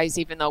bad guys,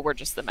 even though we're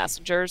just the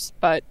messengers.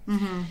 But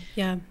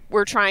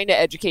we're trying to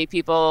educate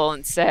people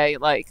and say,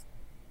 like,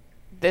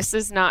 this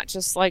is not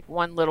just like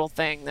one little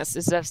thing. This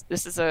is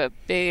a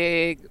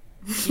big,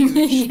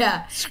 huge,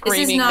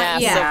 screaming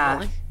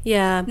mess.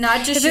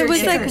 Not just if it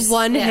was like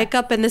one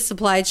hiccup in the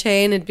supply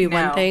chain, it'd be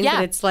one thing.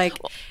 But it's like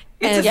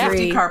it's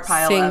every a 50-car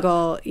pile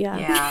single.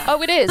 up.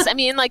 Oh, it is. I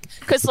mean, like,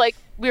 because like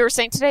we were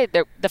saying today,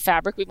 the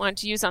fabric we wanted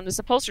to use on this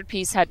upholstered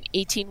piece had an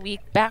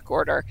 18-week back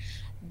order.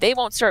 They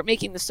won't start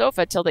making the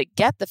sofa till they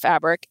get the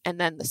fabric,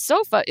 and then the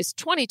sofa is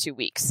 22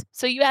 weeks.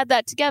 So you add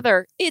that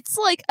together, it's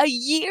like a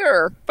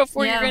year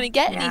before you're going to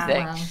get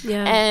anything.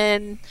 Wow.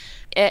 And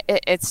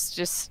it's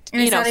just,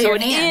 you know, so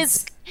it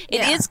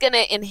is going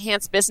to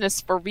enhance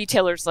business for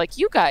retailers like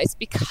you guys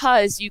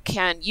because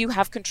you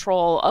have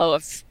control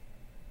of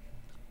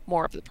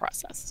more of the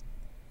process.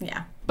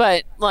 Yeah.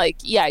 But like,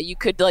 you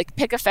could like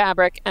pick a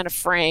fabric and a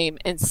frame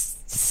and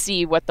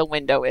see what the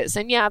window is.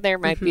 And there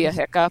might be a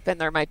hiccup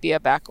and there might be a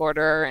back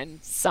order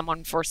and some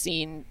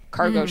unforeseen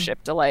cargo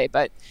ship delay.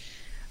 But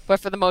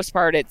for the most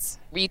part, it's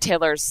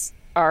retailers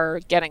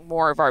are getting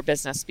more of our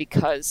business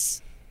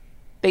because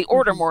they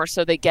order more,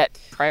 so they get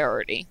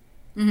priority.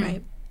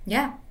 Right.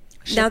 Yeah.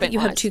 Now that you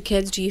have 2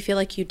 kids, do you feel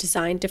like you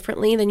design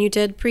differently than you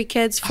did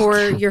pre-kids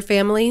for your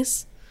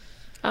families?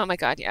 Oh my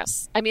God,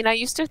 yes. I mean, I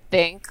used to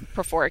think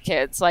before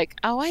kids, like,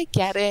 oh, I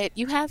get it.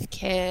 You have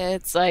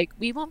kids. Like,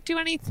 we won't do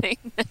anything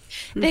that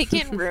they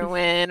can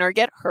ruin or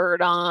get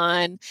hurt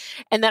on.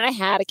 And then I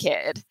had a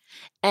kid.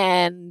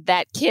 And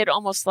that kid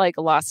almost like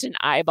lost an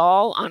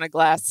eyeball on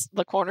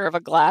the corner of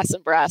a glass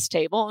and brass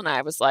table. And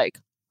I was like,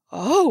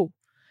 oh,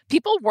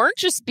 people weren't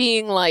just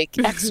being like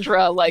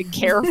extra, like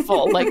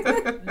careful. Like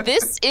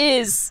this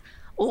is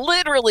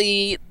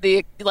literally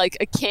like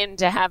akin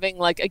to having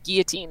like a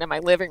guillotine in my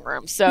living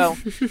room. So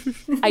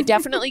I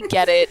definitely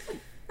get it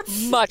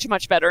much,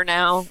 much better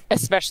now,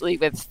 especially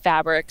with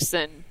fabrics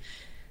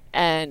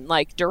and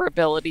like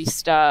durability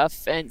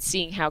stuff and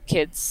seeing how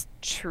kids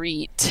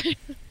treat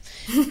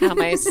how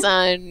my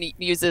son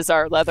uses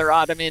our leather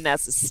ottoman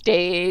as a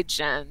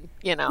stage. And,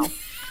 you know,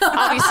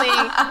 obviously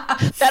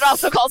that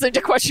also calls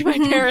into question my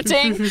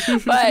parenting,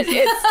 but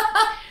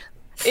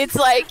it's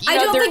like, I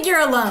don't think you're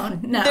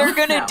alone. No, they're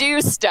going to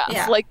do stuff.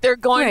 Yeah. Like they're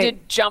going to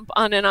jump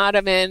on an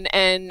ottoman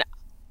and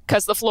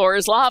because the floor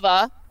is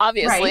lava,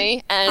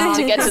 obviously, and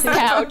to get to the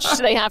couch,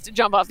 they have to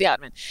jump off the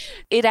ottoman.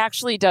 It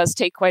actually does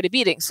take quite a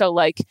beating. So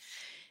like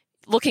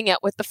looking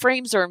at what the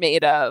frames are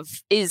made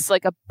of is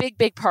like a big,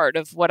 big part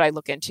of what I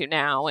look into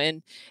now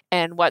and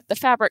what the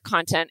fabric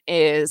content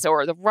is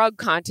or the rug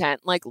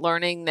content, like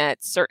learning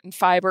that certain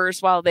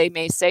fibers, while they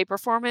may say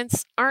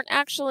performance, aren't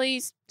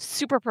actually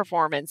super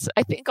performance.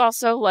 I think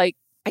also like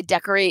I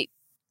decorate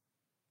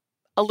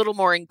a little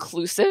more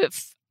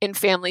inclusive in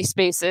family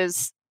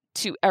spaces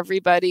to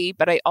everybody,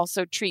 but I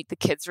also treat the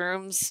kids'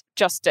 rooms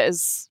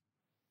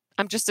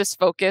I'm just as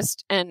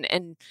focused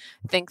and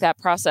think that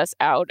process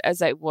out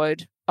as I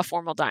would a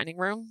formal dining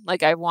room.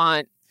 Like I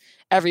want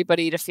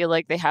everybody to feel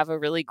like they have a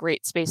really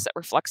great space that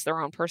reflects their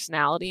own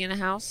personality in a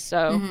house.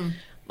 So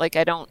like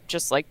I don't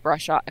just like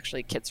brush off.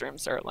 Actually, kids'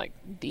 rooms are like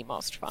the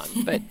most fun,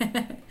 but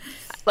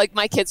Like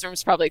my kids'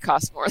 rooms probably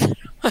cost more than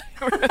my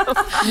room.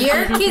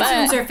 Your kids'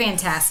 rooms are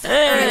fantastic.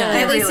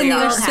 They At least really in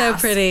the are. old So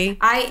house. pretty.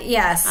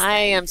 Yes. I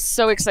am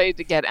so excited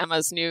to get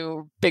Emma's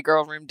new big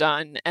girl room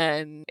done,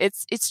 and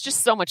it's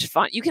just so much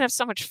fun. You can have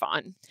so much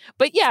fun.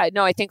 But yeah,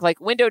 no, I think like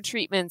window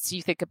treatments,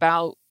 you think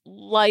about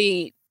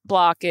light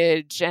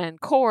blockage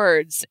and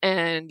cords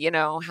and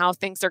how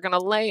things are going to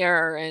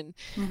layer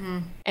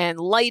and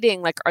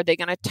lighting, like are they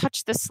going to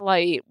touch this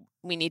light?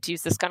 We need to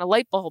use this kind of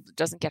light bulb that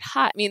doesn't get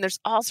hot. I mean, there's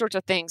all sorts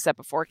of things that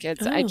before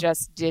kids I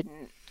just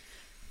didn't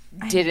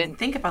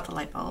think about the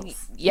light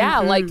bulbs. like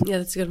Yeah,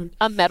 that's a good one.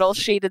 a metal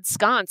shaded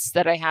sconce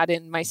that I had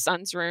in my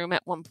son's room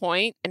at one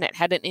point, and it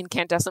had an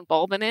incandescent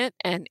bulb in it,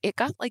 and it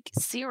got like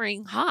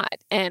searing hot,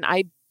 and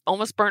I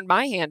almost burned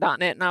my hand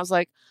on it, and I was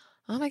like,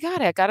 oh my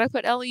God, I gotta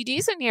put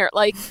LEDs in here,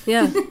 like,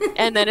 Yeah.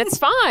 and then it's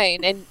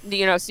fine, and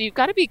so you've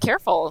got to be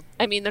careful.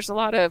 I mean, there is a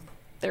lot of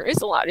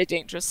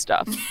dangerous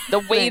stuff. The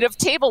weight of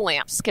table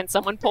lamps. Can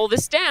someone pull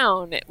this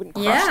down? It wouldn't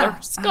crush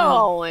their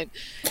skull. And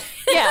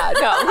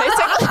it's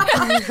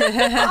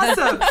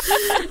Awesome.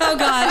 Oh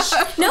gosh.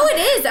 No, it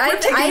is. We're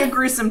taking a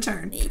gruesome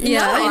turn.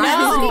 Yeah,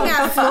 I was looking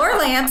at floor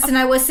lamps, and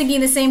I was thinking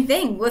the same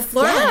thing with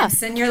floor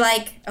lamps. And you're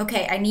like,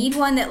 okay, I need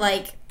one that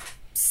like,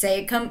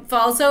 say it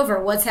falls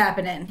over. What's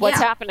happening? What's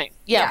happening?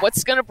 Yeah.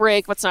 What's going to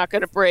break? What's not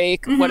going to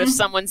break? What if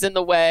someone's in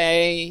the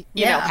way?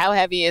 You know, how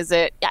heavy is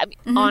it? I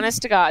mean,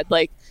 honest to God,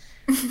 like,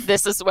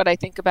 this is what I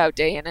think about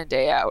day in and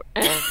day out.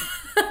 And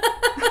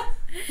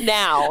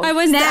now.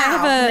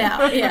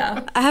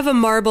 I have a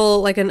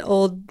marble, like an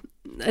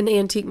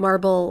antique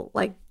marble,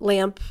 like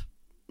lamp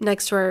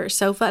next to our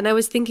sofa. And I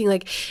was thinking,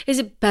 like, is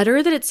it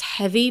better that it's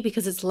heavy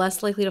because it's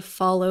less likely to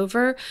fall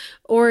over?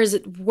 Or is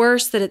it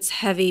worse that it's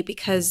heavy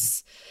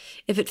because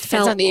if it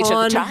fell on the age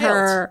of the child.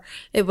 her,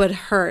 it would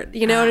hurt?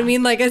 You know what I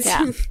mean? Like, it's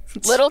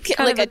little kid,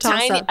 kind like of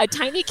a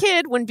tiny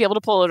kid wouldn't be able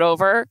to pull it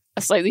over.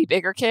 A slightly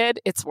bigger kid,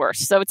 it's worse.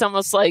 So it's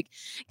almost like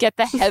get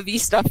the heavy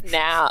stuff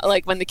now,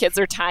 like when the kids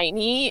are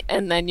tiny,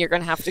 and then you're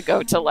going to have to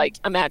go to like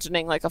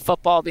imagining like a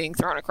football being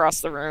thrown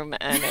across the room,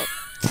 and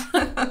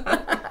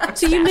it.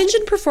 So you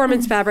mentioned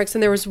performance fabrics,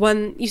 and there was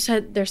one you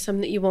said there's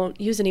some that you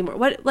won't use anymore.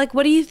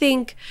 What do you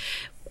think?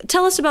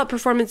 Tell us about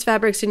performance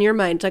fabrics in your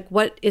mind. Like,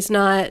 what is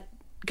not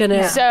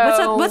gonna?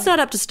 So, what's not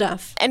up to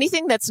stuff?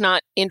 Anything that's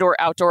not indoor,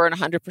 outdoor, and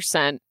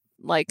 100%,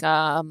 like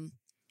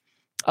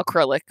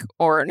acrylic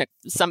or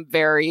some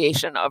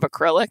variation of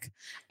acrylic.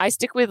 I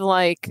stick with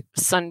like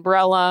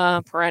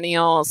Sunbrella,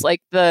 perennials,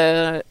 like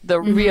the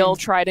real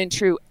tried and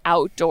true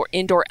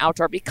indoor,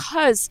 outdoor,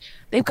 because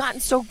they've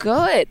gotten so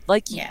good.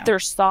 Like they're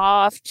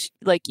soft,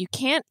 like you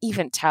can't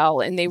even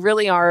tell, and they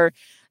really are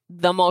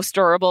the most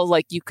durable.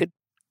 Like you could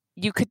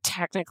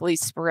technically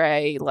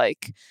spray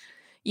like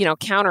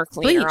counter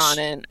cleaner Bleach on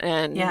it,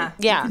 and you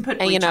can put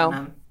bleach on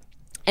them.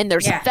 And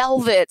there's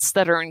velvets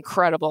that are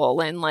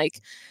incredible, and like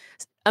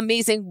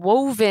amazing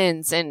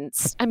wovens, and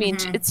I mean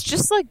it's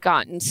just like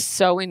gotten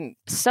so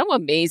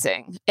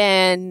amazing.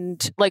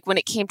 And like when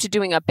it came to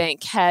doing a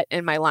banquette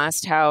in my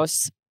last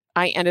house,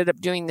 I ended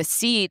up doing the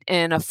seat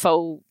in a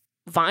faux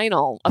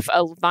vinyl, a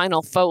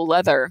vinyl faux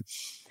leather,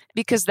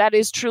 because that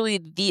is truly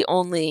the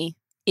only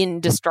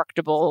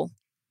indestructible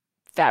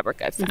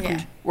fabric I've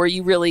found where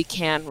you really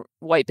can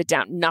wipe it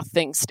down.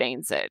 Nothing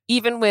stains it.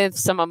 Even with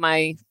some of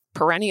my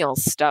perennial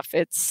stuff,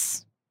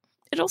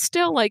 it'll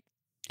still like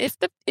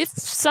if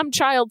some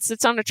child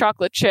sits on a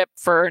chocolate chip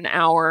for an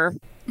hour,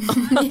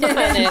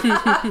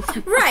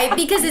 right,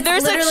 because it's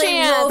literally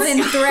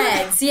woven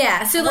threads.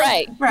 Yeah, so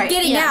like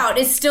getting out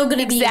is still going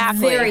to be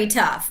very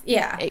tough.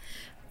 Yeah.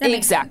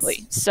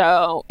 Exactly.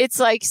 So it's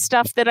like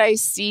stuff that I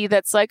see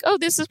that's like, oh,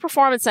 this is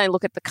performance. And I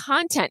look at the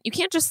content. You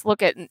can't just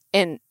look at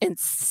and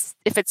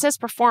if it says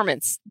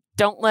performance,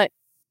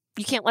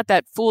 you can't let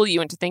that fool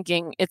you into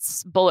thinking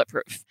it's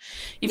bulletproof.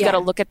 You've got to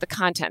look at the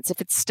contents. If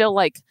it's still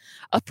like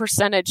a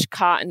percentage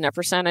cotton, a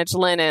percentage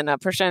linen, a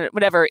percentage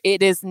whatever,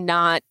 it is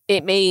not.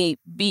 It may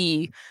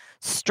be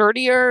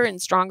sturdier and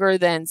stronger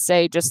than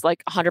say just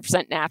like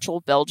 100%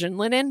 natural Belgian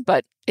linen,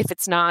 but if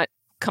it's not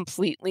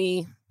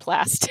completely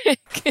plastic,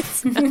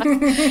 it's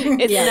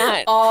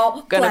not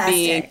all gonna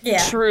be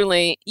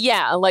truly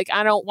like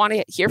I don't want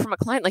to hear from a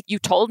client like, you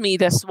told me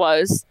this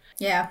was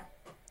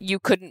you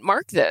couldn't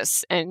mark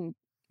this, and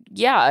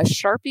a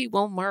Sharpie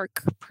will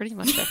mark pretty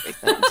much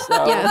everything.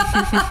 So.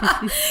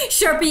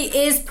 Sharpie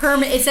is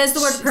permanent. It says the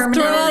word permanent.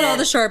 Throw out all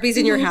the Sharpies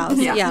in your house.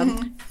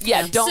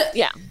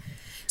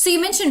 So you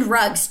mentioned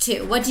rugs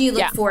too. What do you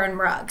look for in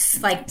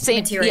rugs? Like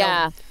material?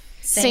 Yeah.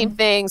 Same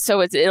thing.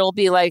 So it'll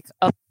be like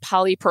a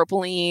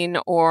polypropylene,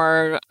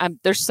 or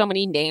there's so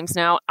many names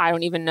now. I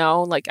don't even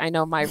know. Like I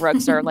know my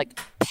rugs are like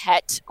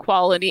pet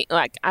quality.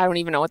 Like I don't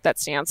even know what that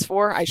stands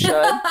for. I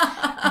should.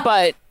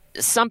 But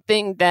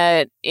something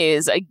that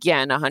is,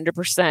 again,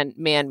 100%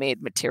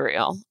 man-made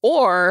material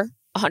or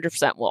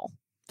 100% wool.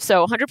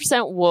 So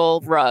 100%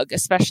 wool rug,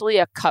 especially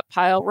a cut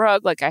pile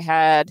rug like I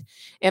had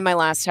in my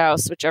last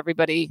house, which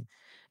everybody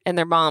and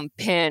their mom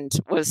pinned,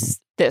 was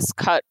this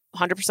cut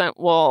 100%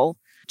 wool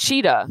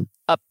cheetah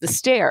up the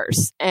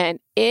stairs. And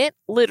it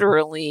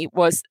literally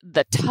was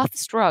the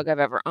toughest rug I've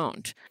ever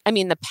owned. I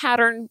mean, the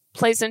pattern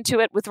plays into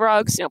it with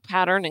rugs,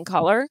 pattern and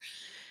color.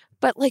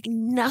 But like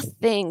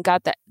nothing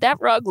got that. That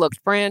rug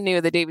looked brand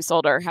new the day we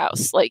sold our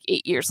house, like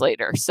 8 years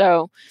later.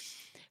 So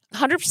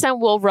 100%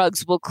 wool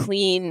rugs will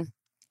clean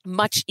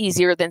much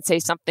easier than, say,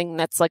 something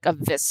that's like a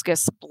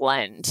viscous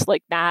blend.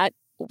 Like that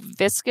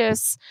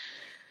viscous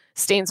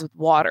stains with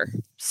water.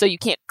 So you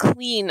can't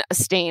clean a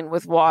stain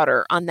with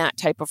water on that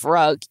type of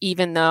rug,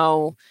 even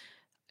though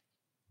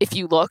if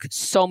you look,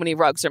 so many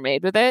rugs are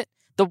made with it.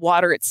 The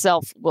water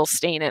itself will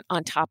stain it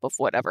on top of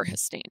whatever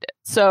has stained it.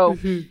 So,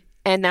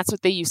 and that's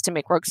what they use to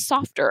make rugs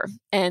softer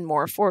and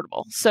more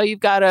affordable. So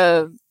you've got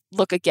to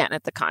look again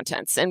at the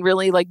contents and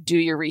really like do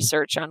your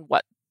research on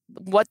what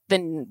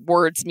the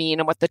words mean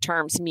and what the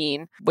terms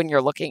mean when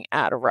you're looking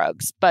at a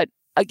rugs. But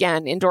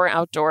again, indoor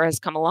outdoor has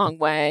come a long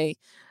way.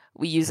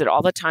 We use it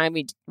all the time.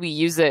 We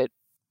use it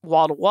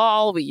wall to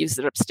wall. We use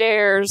it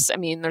upstairs. I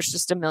mean, there's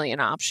just a million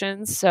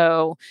options.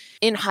 So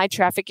in high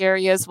traffic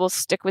areas, we'll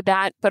stick with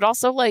that. But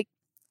also like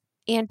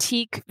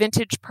antique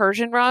vintage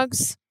Persian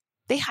rugs,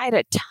 they hide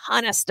a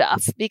ton of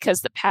stuff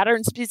because the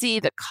pattern's busy,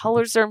 the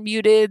colors are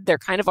muted, they're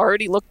kind of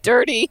already look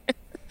dirty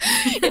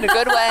in a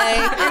good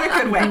way. In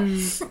a good way.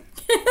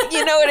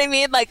 You know what I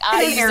mean? Like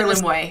In an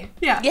heirloom way.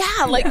 Yeah.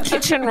 Yeah, like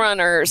kitchen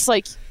runners.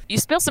 Like you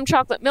spill some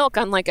chocolate milk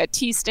on like a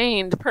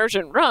tea-stained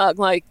Persian rug,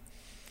 like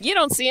you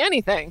don't see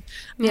anything.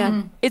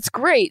 Yeah. It's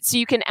great. So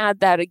you can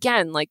add that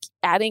again, like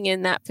adding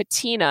in that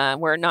patina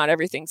where not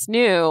everything's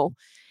new.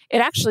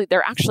 They're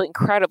actually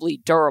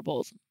incredibly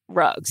durable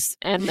rugs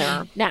and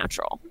they're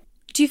natural.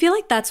 Do you feel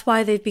like that's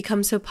why they've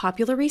become so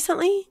popular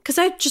recently? Because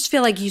I just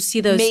feel like you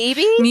see those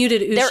Maybe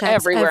muted they're Ushets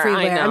everywhere.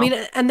 I mean,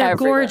 and they're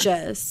Everywhere.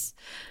 gorgeous.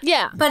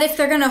 Yeah. But if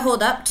they're going to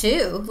hold up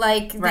too,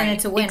 like, then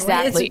it's a win-win.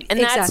 Exactly. And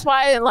that's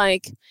why,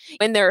 like,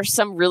 when there are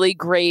some really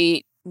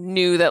great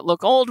new that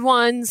look old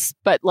ones,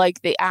 but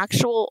like the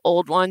actual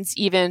old ones,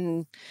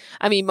 even,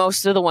 I mean,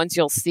 most of the ones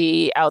you'll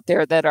see out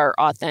there that are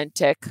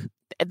authentic,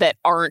 that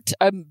aren't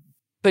a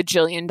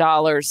bajillion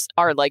dollars,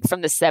 are like from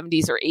the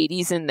 70s or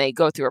 80s, and they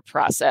go through a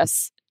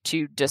process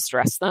to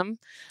distress them.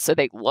 So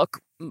they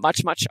look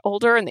much, much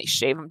older, and they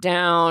shave them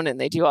down and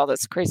they do all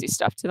this crazy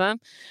stuff to them.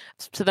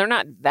 So they're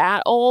not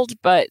that old,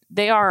 but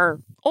they are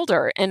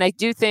older. And I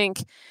do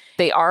think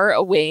they are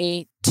a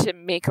way to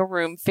make a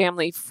room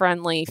family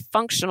friendly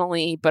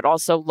functionally, but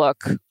also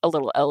look a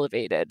little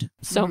elevated.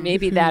 So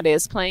maybe that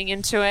is playing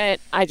into it.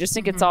 I just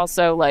think it's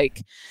also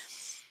like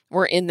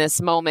we're in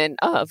this moment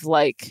of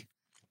like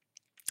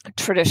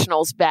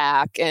traditional's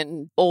back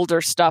and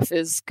older stuff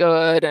is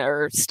good,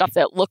 or stuff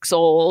that looks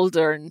old,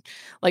 or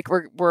like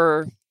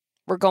we're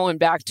going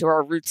back to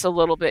our roots a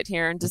little bit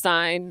here in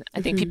design.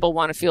 I think people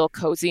want to feel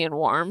cozy and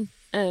warm,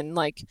 and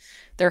like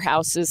their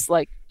house is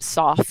like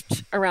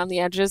soft around the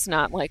edges,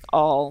 not like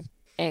all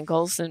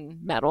angles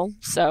and metal.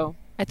 So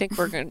I think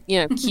we're going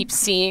to, keep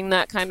seeing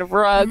that kind of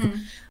rug.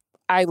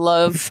 I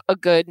love a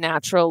good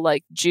natural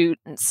like jute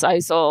and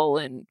sisal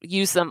and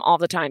use them all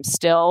the time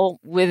still,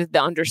 with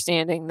the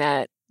understanding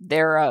that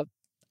they're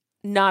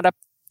not a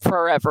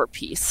forever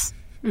piece.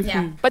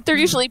 Yeah. But they're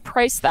usually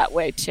priced that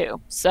way too.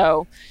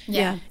 So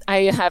Yeah. I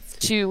have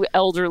 2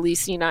 elderly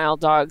senile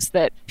dogs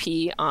that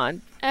pee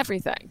on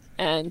everything.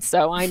 And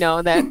so I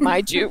know that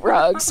my jute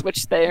rugs,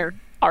 which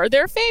are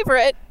their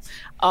favorite,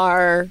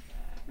 are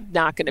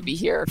not going to be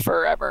here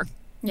forever.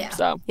 Yeah.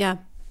 So Yeah.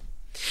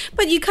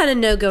 But you kind of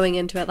know going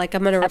into it, like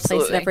I'm going to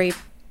replace it Absolutely. every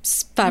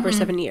 5 or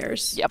 7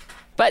 years. Yep.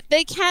 But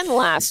they can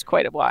last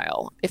quite a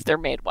while if they're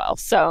made well.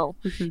 So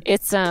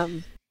it's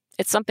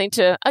something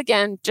to,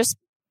 again, just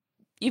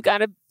you got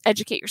to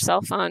educate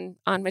yourself on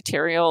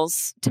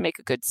materials to make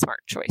a good, smart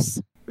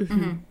choice.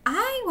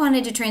 I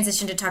wanted to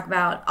transition to talk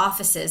about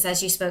offices,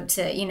 as you spoke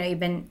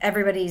to,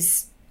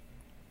 everybody's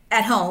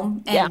at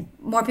home and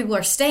more people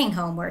are staying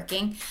home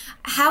working.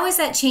 How has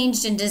that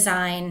changed in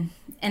design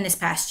in this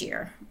past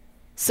year?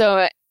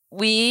 So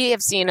we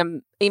have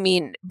seen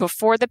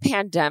before the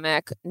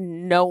pandemic,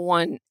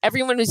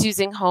 everyone was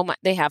using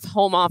they have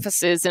home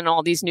offices in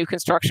all these new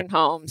construction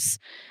homes,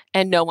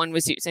 and no one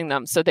was using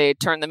them. So they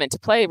turned them into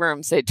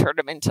playrooms. They turned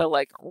them into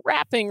like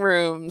wrapping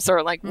rooms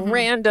or like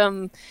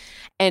random.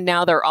 And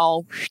now they're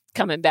all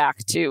coming back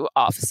to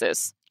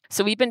offices.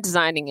 So we've been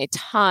designing a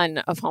ton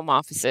of home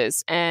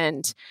offices.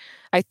 And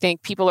I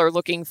think people are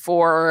looking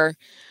for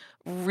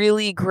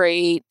really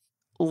great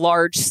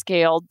large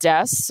scale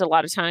desks. A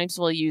lot of times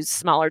we'll use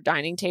smaller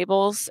dining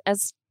tables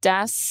as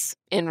desks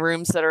in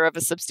rooms that are of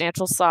a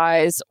substantial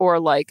size, or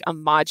like a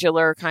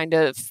modular kind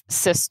of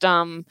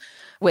system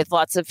with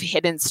lots of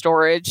hidden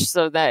storage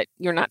so that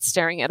you're not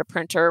staring at a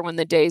printer when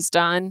the day's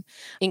done,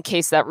 in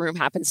case that room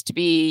happens to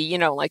be,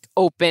 like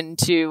open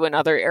to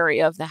another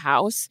area of the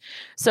house.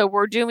 So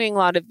we're doing a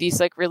lot of these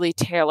like really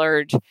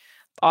tailored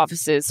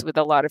offices with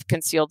a lot of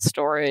concealed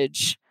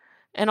storage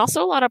and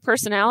also a lot of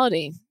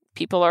personality.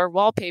 People are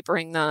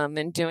wallpapering them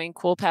and doing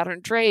cool pattern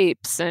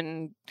drapes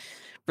and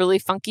really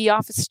funky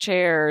office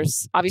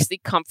chairs. Obviously,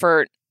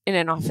 comfort in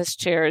an office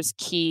chair is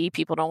key.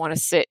 People don't want to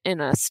sit in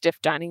a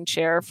stiff dining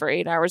chair for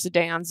 8 hours a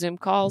day on Zoom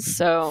calls.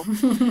 So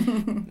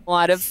a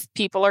lot of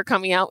people are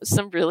coming out with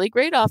some really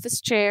great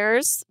office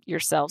chairs,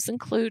 yourselves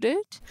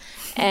included.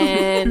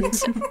 And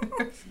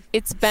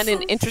it's been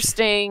an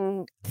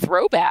interesting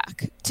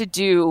throwback to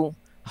do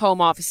home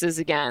offices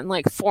again,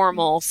 like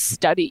formal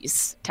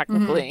studies,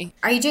 technically.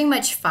 Are you doing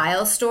much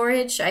file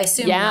storage? I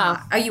assume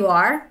not. Oh, you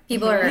are?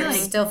 People are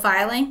still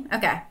filing?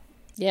 Okay.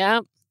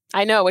 Yeah.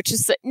 I know, which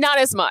is not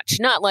as much,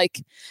 not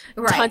like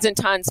tons and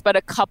tons, but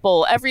a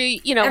couple every,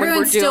 Everyone when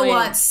we're still doing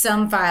wants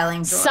some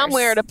filing drawers.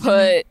 somewhere to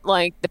put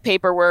like the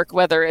paperwork,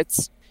 whether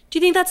it's. Do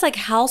you think that's like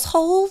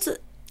household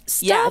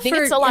stuff? Yeah, I think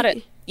it's a lot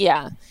of,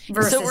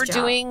 Versus so we're job.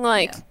 doing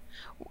like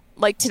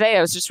today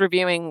I was just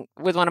reviewing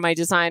with one of my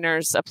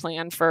designers a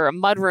plan for a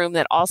mudroom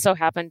that also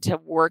happened to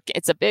work.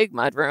 It's a big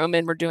mudroom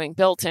and we're doing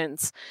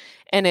built-ins,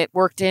 and it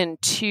worked in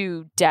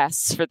 2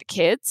 desks for the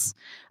kids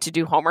to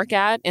do homework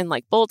at, and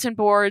like bulletin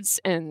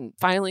boards and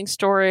filing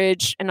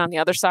storage. And on the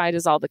other side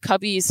is all the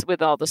cubbies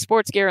with all the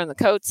sports gear and the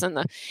coats and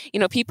the,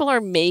 people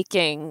are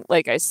making,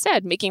 like I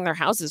said, making their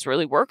houses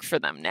really work for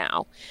them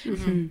now.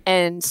 Mm-hmm.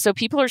 And so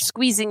people are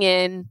squeezing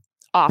in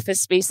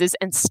office spaces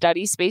and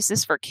study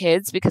spaces for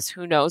kids, because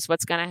who knows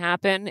what's going to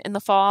happen in the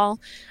fall.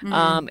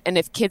 And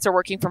if kids are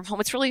working from home,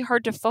 it's really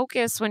hard to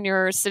focus when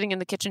you're sitting in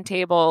the kitchen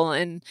table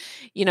and,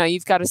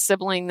 you've got a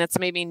sibling that's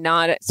maybe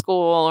not at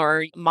school,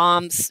 or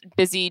mom's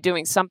busy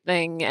doing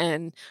something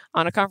and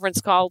on a conference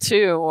call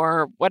too,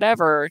 or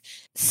whatever.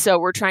 So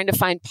we're trying to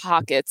find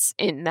pockets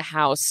in the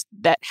house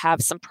that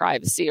have some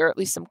privacy, or at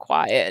least some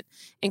quiet,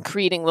 and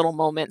creating little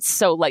moments.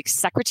 So like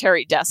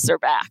secretary desks are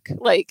back,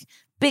 like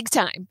big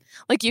time.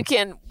 Like you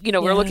can,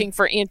 we're looking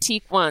for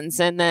antique ones,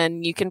 and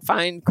then you can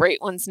find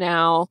great ones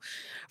now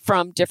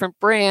from different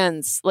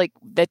brands, like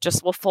that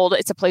just will fold it.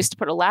 It's a place to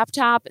put a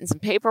laptop and some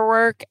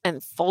paperwork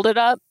and fold it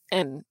up,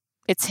 and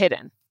it's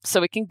hidden.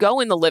 So it can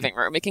go in the living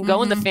room. It can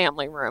go in the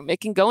family room.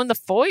 It can go in the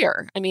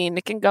foyer. I mean,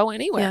 it can go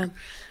anywhere. Yeah.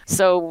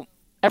 So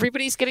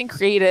everybody's getting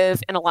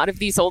creative, and a lot of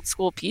these old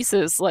school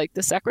pieces like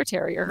the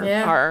secretary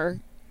are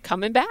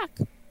coming back.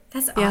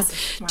 That's awesome. Yeah.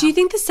 Wow. Do you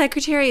think the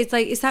secretary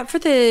is that for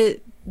the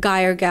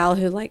guy or gal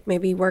who like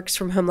maybe works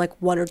from home like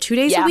 1 or 2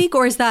 days a week,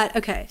 or is that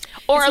okay?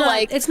 Or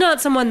it's not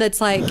someone that's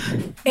like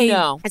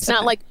no, it's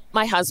not like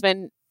my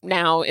husband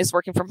now is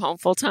working from home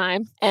full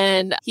time,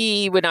 and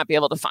he would not be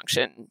able to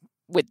function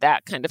with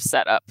that kind of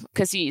setup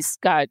because he's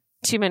got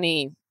too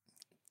many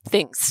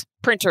things,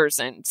 printers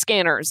and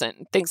scanners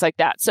and things like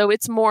that. So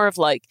it's more of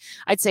like,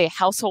 I'd say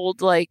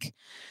household, like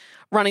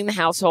running the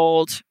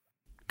household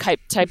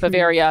type of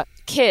area.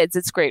 Kids,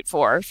 it's great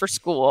for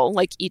school.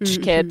 Like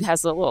each kid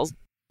has a little,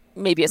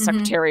 maybe a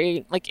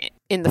secretary like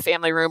in the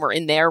family room or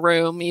in their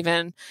room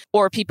even,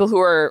 or people who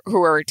are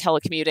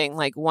telecommuting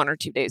like 1 or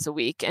 2 days a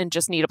week and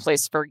just need a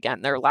place for,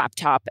 again, their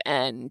laptop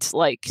and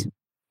like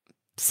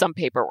some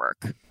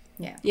paperwork.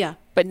 Yeah.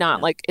 But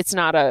not like, it's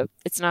not a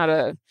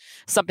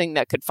something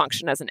that could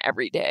function as an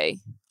everyday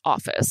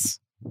office.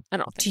 I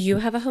don't think. Do you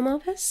have a home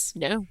office?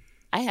 No.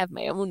 I have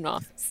my own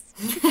office.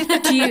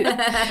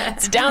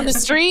 It's down the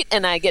street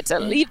and I get to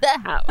leave the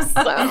house.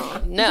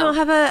 So no. You don't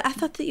have I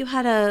thought that you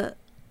had a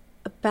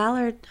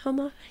Ballard home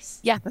office.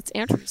 Yeah, that's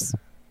Andrew's.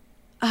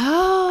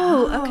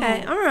 Oh,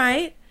 okay. All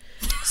right.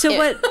 So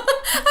what?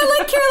 I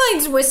like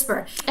Caroline's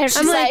whisper. And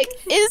she's like,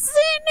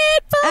 isn't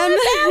it full of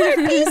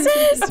Ballard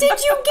pieces? Did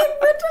you get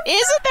rid of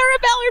Isn't there a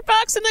Ballard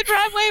box in the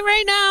driveway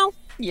right now?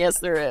 Yes,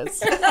 there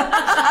is.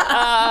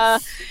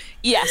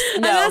 Yes.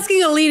 No. I'm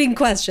asking a leading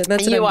question.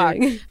 That's what I'm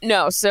doing.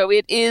 No, so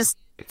it is.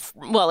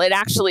 Well, it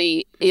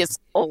actually is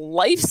a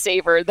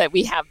lifesaver that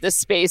we have this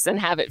space and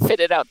have it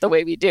fitted out the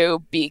way we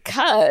do,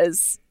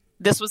 because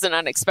this was an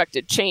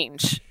unexpected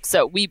change.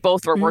 So we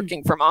both were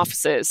working from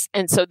offices.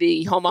 And so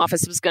the home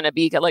office was going to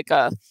be like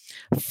a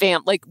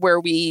like where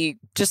we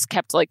just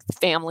kept like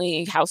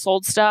family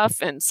household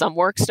stuff and some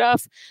work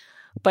stuff.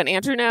 But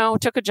Andrew now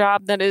took a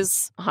job that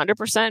is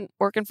 100%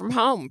 working from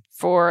home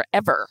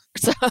forever.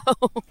 So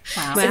it's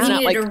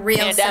not like a real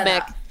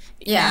pandemic. Setup.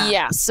 Yeah.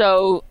 Yeah.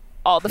 So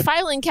all the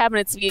filing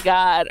cabinets we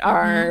got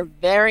are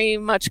very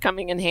much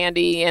coming in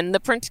handy, and the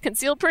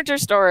concealed printer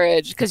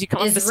storage, because you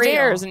come up the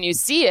stairs and you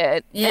see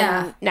it.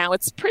 Yeah. And now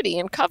it's pretty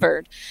and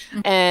covered.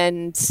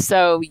 And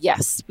so,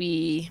 yes,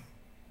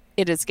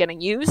 it is getting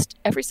used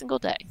every single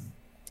day.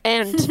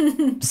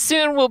 And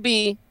soon we'll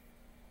be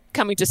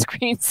coming to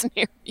screens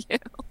near you.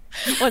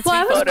 I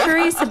was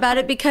curious about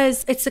it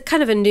because it's a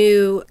kind of a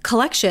new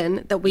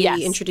collection that we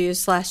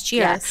introduced last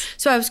year. Yes.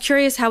 So I was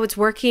curious how it's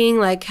working.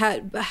 Like how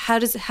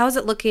is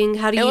it looking?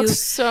 How do you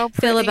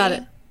feel about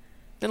it?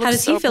 How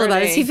does he feel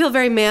about it? Does he feel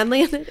very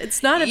manly in it?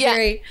 It's not a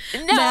very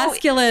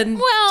masculine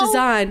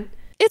design.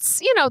 It's,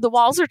 the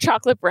walls are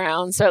chocolate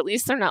brown, so at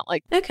least they're not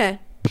like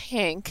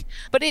pink.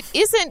 But it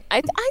isn't.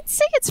 I'd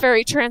say it's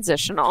very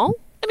transitional.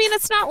 I mean,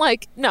 it's not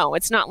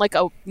like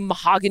a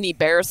mahogany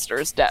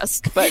barrister's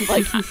desk, but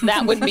like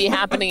that wouldn't be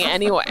happening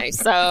anyway.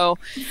 So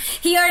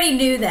he already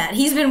knew that.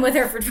 He's been with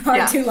her for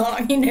far too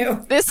long. He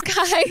knew. This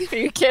guy, are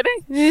you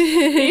kidding?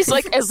 He's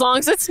like, as long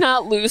as it's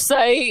not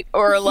lucite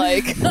or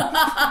like,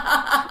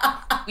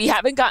 we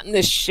haven't gotten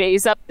the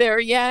chaise up there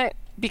yet,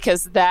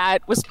 because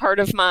that was part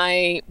of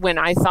when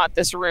I thought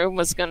this room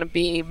was going to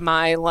be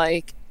my,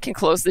 like, can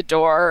close the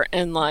door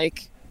and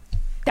like,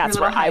 that's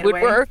where I would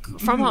work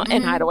from home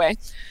and hide away.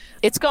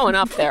 It's going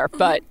up there,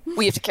 but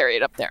we have to carry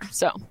it up there.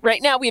 So right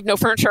now we have no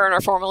furniture in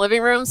our formal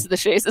living room, so the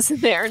chaise is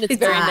in there, and it's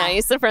very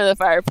nice in front of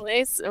the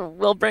fireplace. And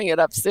we'll bring it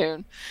up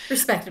soon,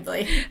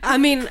 respectively. I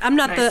mean, I'm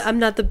not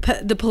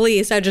the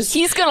police.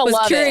 He's gonna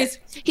love curious.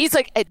 It. He's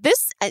like,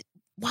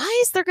 why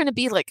is there gonna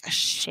be like a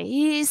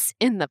chaise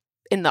in the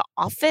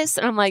office?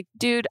 And I'm like,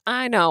 dude,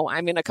 I know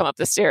I'm going to come up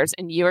the stairs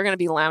and you are going to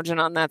be lounging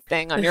on that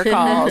thing on your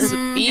calls.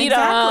 Feet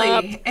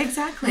up.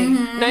 Exactly.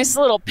 Nice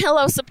little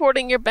pillow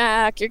supporting your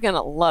back. You're going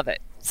to love it.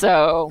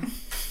 So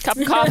cup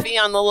of coffee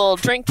on the little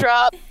drink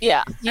drop.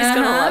 Yeah, he's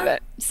going to love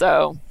it.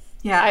 So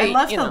yeah, I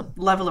love the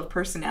level of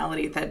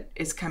personality that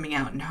is coming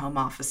out in home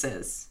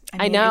offices.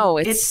 I know.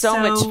 It's so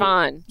much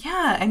fun.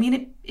 Yeah. I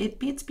mean, it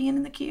beats being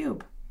in the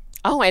cube.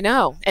 Oh, I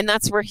know. And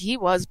that's where he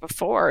was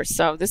before.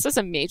 So this is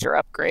a major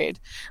upgrade.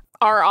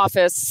 Our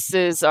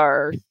offices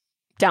are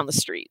down the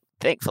street,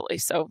 thankfully,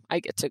 so I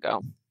get to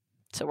go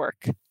to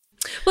work.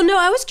 Well, no,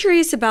 I was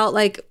curious about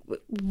like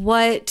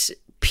what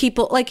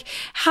people like.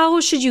 How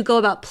should you go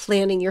about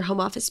planning your home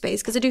office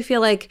space? Because I do feel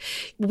like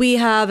we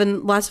have,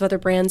 and lots of other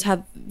brands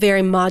have,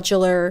 very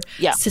modular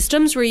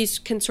systems where you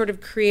can sort of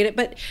create it,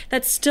 but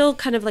that's still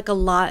kind of like a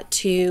lot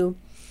to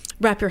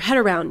wrap your head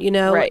around, you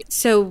know? Right.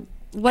 So,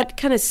 what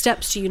kind of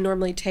steps do you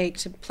normally take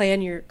to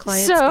plan your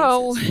client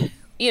spaces?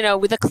 You know,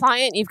 with a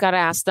client, you've got to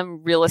ask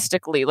them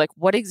realistically, like,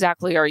 what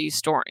exactly are you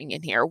storing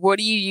in here? What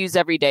do you use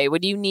every day?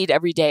 What do you need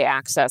everyday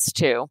access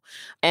to?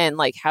 And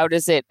like, how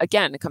does it,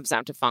 again, it comes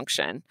down to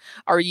function.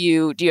 Do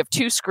you have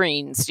 2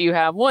 screens? Do you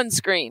have 1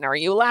 screen? Are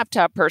you a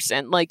laptop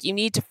person? Like, you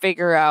need to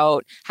figure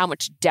out how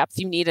much depth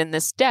you need in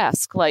this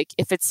desk. Like,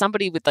 if it's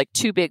somebody with like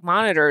 2 big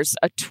monitors,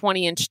 a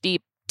 20-inch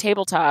deep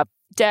tabletop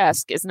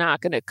desk is not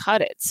going to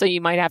cut it. So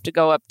you might have to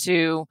go up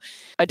to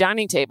a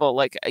dining table.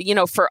 Like, you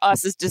know, for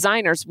us as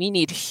designers, we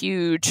need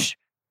huge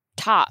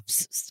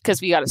tops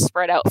because we got to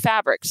spread out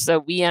fabrics. So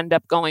we end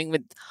up going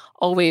with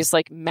always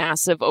like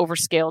massive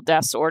overscale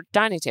desks or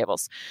dining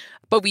tables.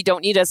 But we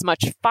don't need as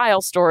much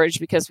file storage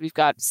because we've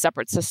got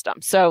separate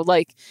systems. So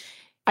like,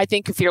 I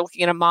think if you're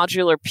looking at a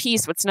modular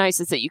piece, what's nice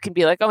is that you can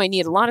be like, oh, I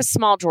need a lot of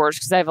small drawers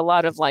because I have a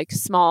lot of like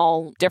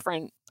small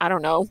different, I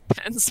don't know,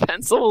 pens,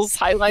 pencils,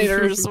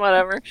 highlighters,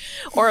 whatever,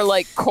 or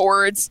like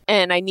cords.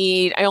 And I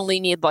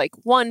only need like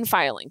 1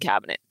 filing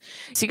cabinet.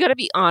 So you got to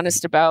be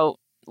honest about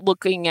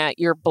looking at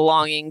your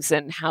belongings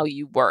and how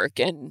you work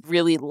and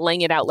really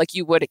laying it out like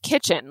you would a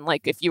kitchen.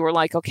 Like if you were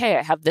like, okay,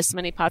 I have this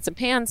many pots and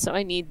pans, so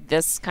I need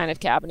this kind of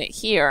cabinet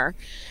here.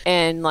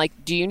 And like,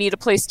 do you need a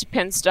place to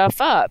pin stuff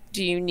up?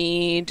 Do you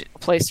need a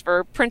place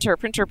for printer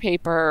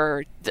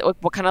paper?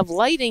 What kind of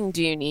lighting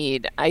do you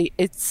need?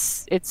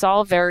 It's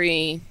all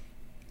very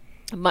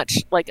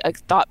much like a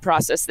thought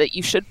process that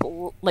you should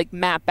like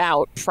map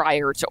out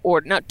prior to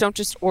order. Don't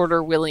just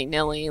order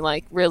willy-nilly,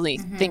 like really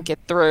think it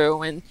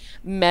through and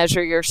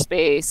measure your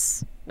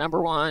space.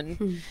 Number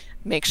 1,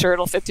 make sure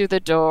it'll fit through the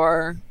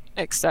door,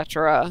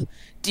 etc.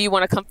 Do you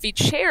want a comfy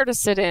chair to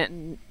sit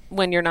in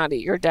when you're not at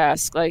your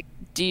desk? Like,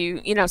 do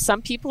you know,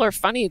 some people are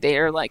funny.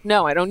 They're like,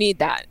 no, I don't need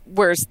that.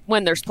 Whereas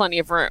when there's plenty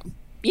of room,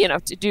 you know,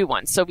 to do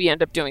one. So we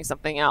end up doing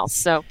something else.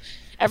 So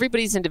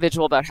everybody's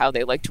individual about how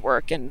they like to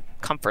work and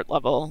comfort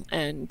level.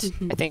 And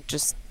I think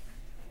just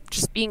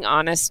being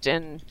honest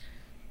and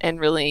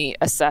really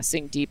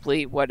assessing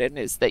deeply what it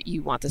is that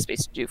you want the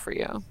space to do for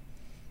you.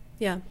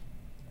 Yeah.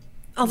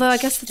 Although I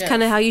guess that's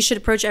kind of how you should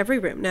approach every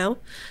room now.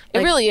 It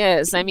really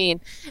is. I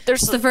mean,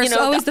 there's the first,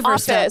 always the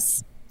first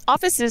office.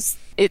 Office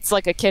it's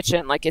like a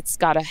kitchen. Like it's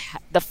got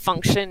the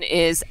function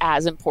is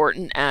as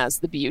important as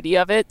the beauty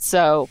of it.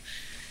 So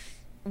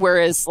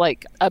whereas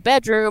like a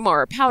bedroom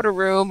or a powder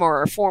room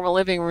or a formal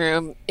living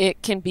room,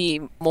 it can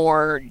be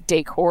more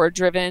decor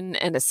driven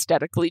and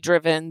aesthetically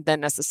driven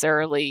than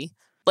necessarily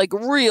like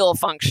real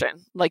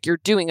function. Like you're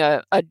doing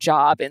a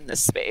job in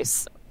this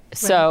space. Right.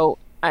 So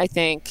I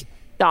think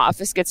the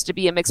office gets to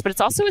be a mix, but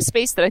it's also a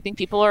space that I think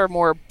people are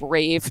more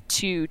brave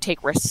to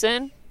take risks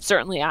in.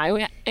 Certainly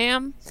I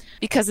am,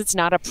 because it's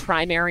not a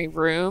primary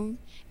room.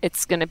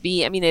 It's going to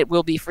be, I mean, it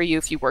will be for you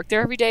if you work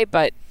there every day,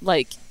 but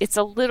like, it's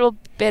a little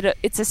bit,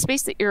 it's a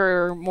space that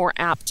you're more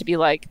apt to be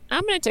like,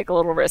 I'm going to take a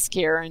little risk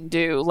here and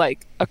do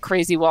like a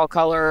crazy wall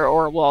color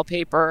or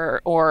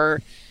wallpaper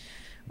or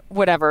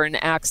whatever, an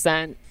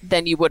accent,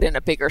 than you would in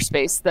a bigger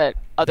space that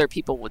other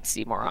people would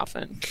see more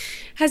often.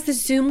 Has the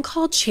Zoom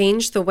call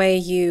changed the way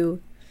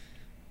you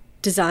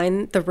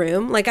design the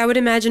room? Like I would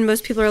imagine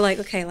most people are like,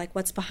 okay, like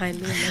what's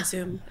behind me in the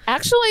Zoom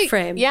actually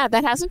frame? Yeah,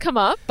 that hasn't come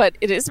up, but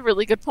it is a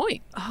really good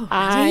point. Oh,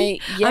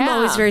 really? I'm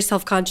always very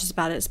self-conscious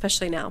about it,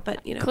 especially now,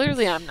 but you know.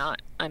 Clearly I'm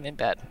not. I'm in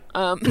bed.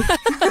 But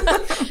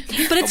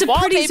it's a pretty zoom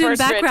Wallpaper's written.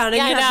 background, and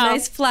Yeah, you I have know.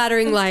 nice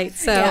flattering light.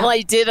 So Well,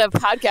 I did a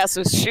podcast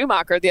with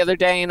Schumacher the other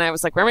day, and I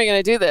was like, where am I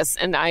going to do this?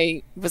 And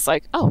I was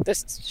like, oh,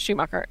 this is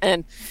Schumacher.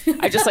 And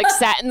I just like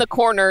sat in the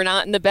corner,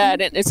 not in the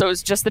bed. And so it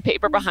was just the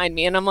paper behind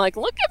me. And I'm like,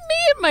 look at me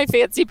in my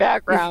fancy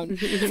background.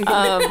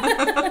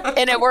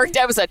 And it worked.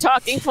 That was a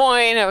talking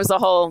point.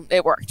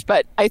 It worked.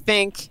 But I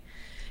think,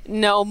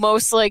 no,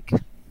 most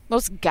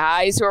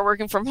guys who are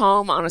working from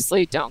home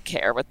honestly don't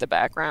care what the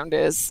background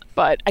is.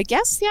 But I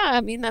guess, yeah,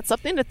 I mean, that's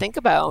something to think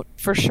about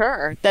for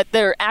sure. That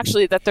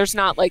there's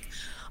not like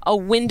a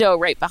window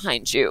right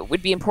behind you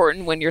would be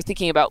important when you're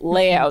thinking about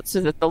layout,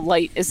 so that the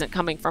light isn't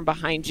coming from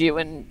behind you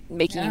and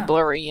making you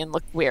blurry and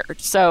look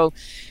weird. So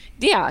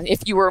yeah,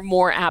 if you were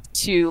more apt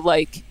to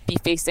like be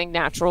facing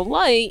natural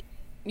light,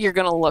 you're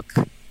going to look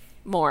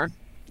more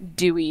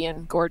dewy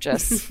and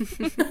gorgeous.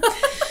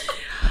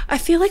 I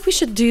feel like we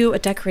should do a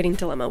decorating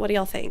dilemma. What do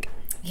y'all think?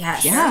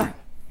 Yes. Yeah.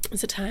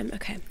 Is it time?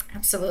 Okay.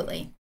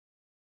 Absolutely.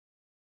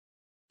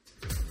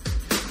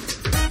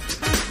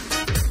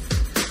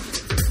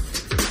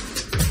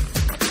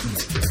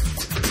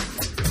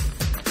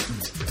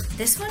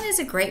 This one is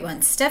a great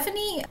one.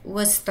 Stephanie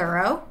was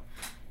thorough.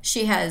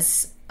 She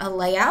has a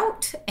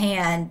layout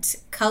and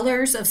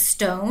colors of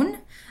stone.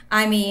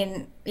 I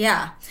mean,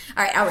 yeah.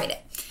 All right, I'll read it.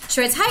 She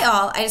writes, "Hi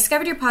all, I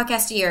discovered your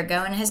podcast a year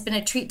ago and it has been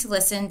a treat to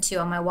listen to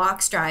on my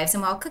walks, drives,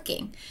 and while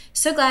cooking.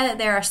 So glad that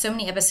there are so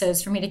many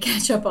episodes for me to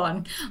catch up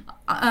on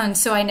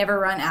so I never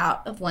run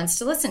out of ones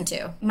to listen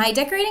to. My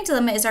decorating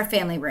dilemma is our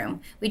family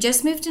room. We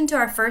just moved into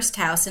our first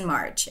house in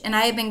March, and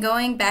I have been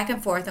going back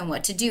and forth on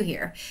what to do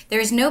here. There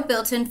is no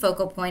built-in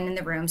focal point in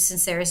the room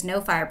since there is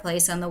no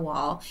fireplace on the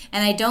wall,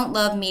 and I don't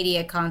love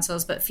media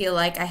consoles but feel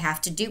like I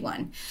have to do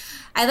one.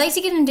 I'd like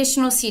to get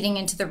additional seating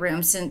into the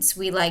room since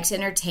we like to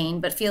entertain,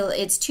 but feel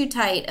it's too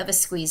tight of a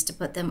squeeze to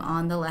put them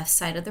on the left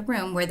side of the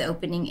room where the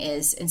opening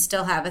is and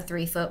still have a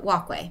 3-foot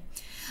walkway.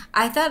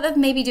 I thought of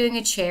maybe doing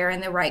a chair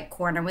in the right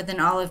corner with an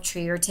olive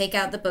tree, or take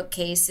out the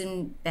bookcase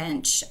and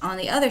bench on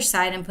the other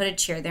side and put a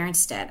chair there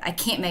instead. I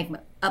can't make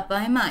up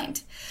my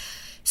mind.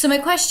 So my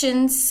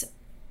questions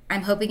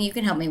I'm hoping you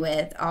can help me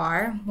with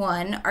are: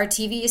 1, our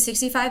TV is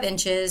 65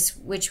 inches,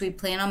 which we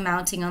plan on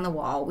mounting on the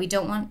wall. We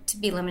don't want to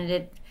be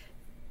limited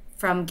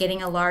from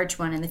getting a large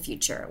one in the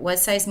future. What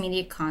size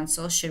media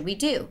console should we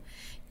do?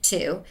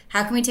 2,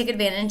 how can we take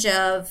advantage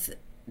of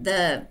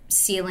the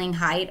ceiling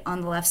height on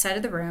the left side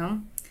of the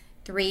room?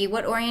 3,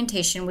 what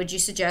orientation would you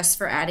suggest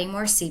for adding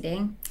more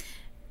seating?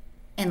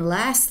 And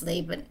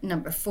lastly, but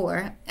number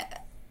 4,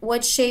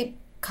 what shape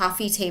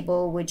coffee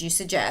table would you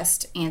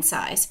suggest and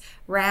size?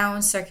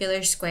 Round,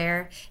 circular,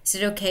 square? Is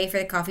it okay for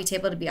the coffee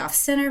table to be off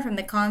center from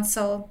the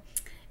console?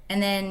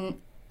 And then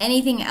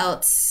anything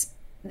else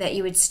that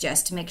you would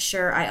suggest to make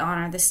sure I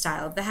honor the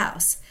style of the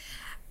house?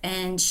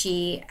 And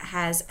she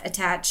has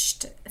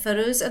attached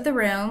photos of the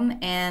room,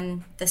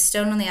 and the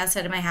stone on the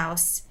outside of my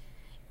house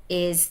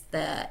is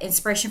the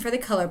inspiration for the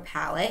color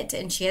palette,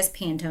 and she has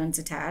Pantones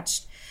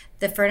attached.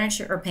 The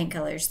furniture, or paint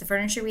colors, the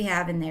furniture we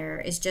have in there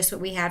is just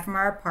what we had from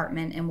our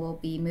apartment, and we'll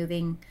be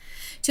moving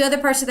to other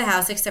parts of the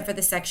house except for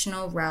the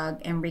sectional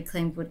rug and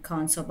reclaimed wood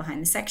console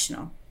behind the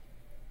sectional.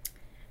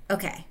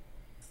 Okay.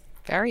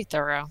 Very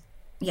thorough.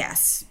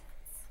 Yes.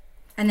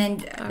 And then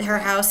her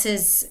house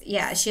is,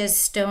 she has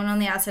stone on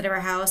the outside of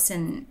her house,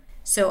 and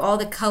so all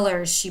the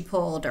colors she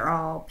pulled are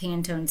all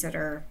Pantones that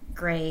are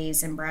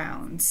grays and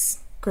browns.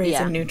 Grays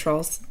and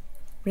neutrals.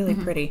 Really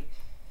pretty.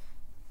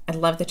 I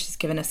love that she's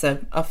given us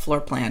a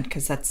floor plan,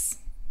 because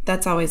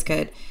that's always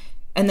good.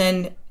 And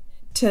then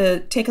to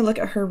take a look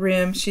at her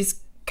room,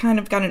 she's kind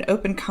of got an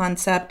open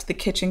concept. The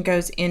kitchen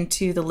goes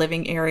into the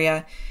living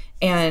area,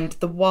 and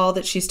the wall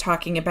that she's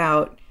talking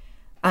about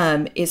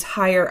is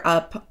higher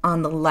up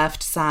on the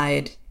left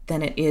side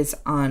than it is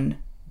on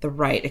the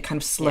right. It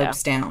kind of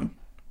slopes down.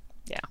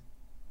 Yeah.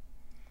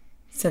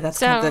 So that's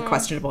kind of the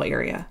questionable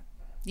area.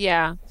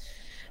 Yeah.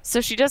 So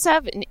she does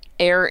have an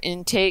air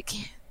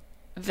intake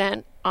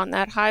vent on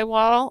that high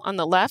wall on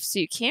the left, so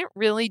you can't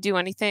really do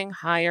anything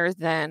higher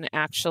than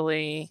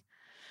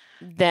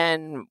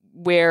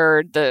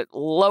where the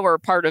lower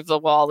part of the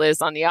wall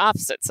is on the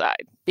opposite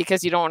side,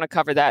 because you don't want to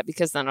cover that,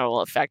 because then it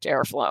will affect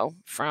airflow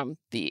from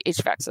the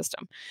HVAC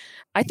system.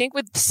 I think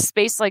with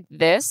space like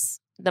this,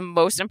 the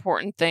most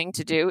important thing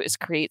to do is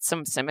create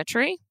some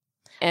symmetry.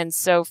 And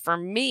so for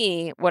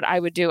me, what I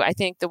would do, I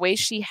think the way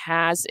she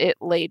has it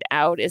laid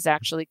out is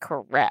actually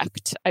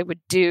correct.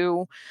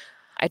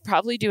 I'd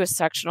probably do a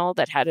sectional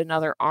that had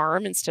another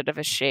arm instead of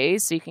a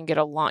chaise, so you can get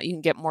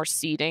more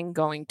seating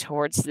going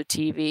towards the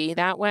TV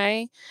that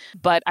way.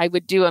 But I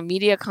would do a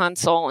media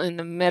console in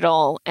the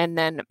middle, and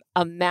then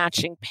a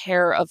matching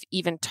pair of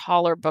even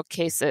taller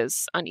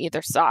bookcases on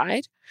either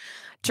side,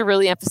 to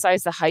really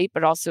emphasize the height,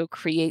 but also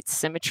create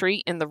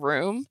symmetry in the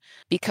room.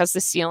 Because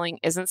the ceiling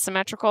isn't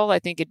symmetrical, I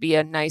think it'd be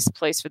a nice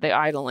place for the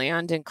eye to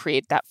land and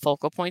create that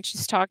focal point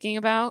she's talking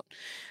about.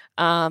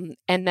 And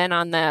then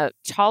on the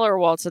taller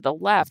wall to the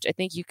left, I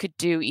think you could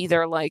do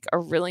either like a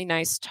really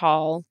nice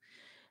tall,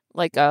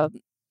 like a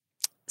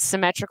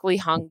symmetrically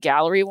hung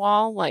gallery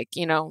wall, like,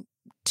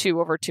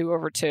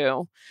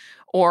 2x2x2,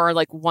 or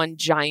like one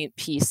giant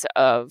piece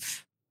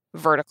of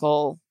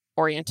vertical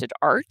oriented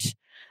art.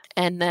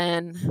 And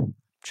then I'm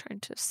trying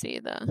to see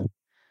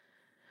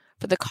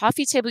for the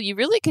coffee table, you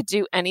really could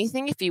do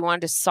anything if you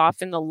wanted to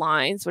soften the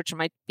lines, which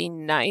might be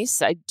nice.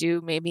 I'd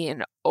do maybe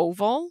an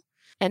oval.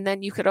 And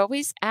then you could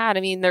always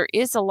add, there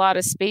is a lot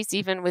of space,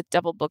 even with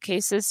double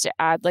bookcases, to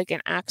add like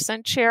an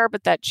accent chair,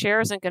 but that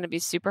chair isn't going to be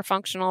super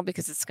functional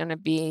because it's going to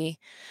be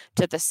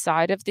to the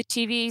side of the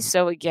TV.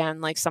 So again,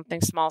 like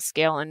something small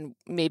scale and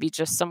maybe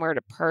just somewhere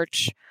to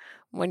perch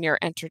when you're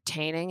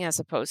entertaining as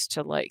opposed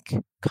to like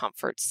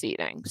comfort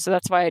seating. So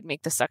that's why I'd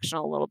make the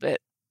sectional a little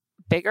bit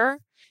bigger.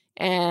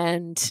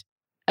 And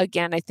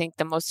again, I think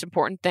the most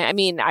important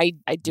thing,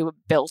 I do a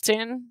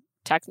built-in,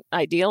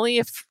 ideally,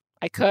 if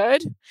I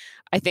could.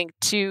 I think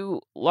 2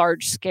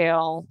 large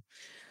scale,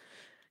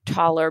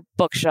 taller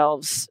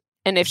bookshelves.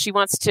 And if she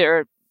wants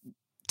to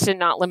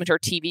not limit her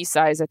TV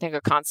size, I think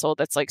a console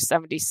that's like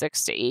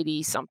 76 to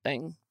 80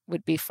 something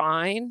would be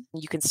fine.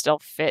 You can still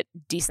fit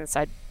decent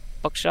sized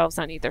bookshelves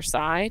on either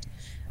side.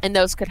 And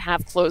those could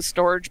have closed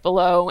storage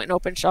below and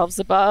open shelves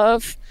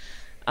above.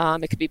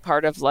 It could be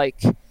part of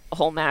like a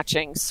whole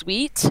matching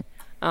suite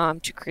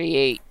to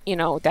create,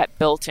 that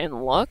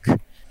built-in look.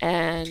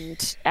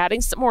 And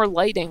adding some more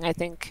lighting, I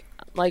think,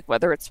 like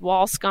whether it's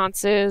wall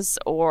sconces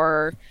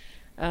or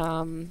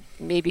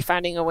maybe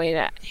finding a way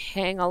to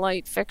hang a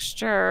light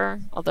fixture,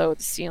 although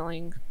the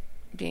ceiling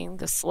being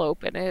the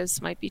slope it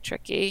is might be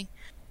tricky.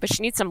 But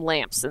she needs some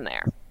lamps in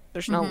there.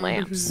 There's no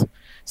lamps.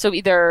 So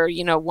either,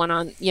 one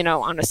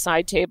on a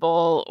side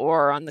table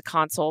or on the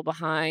console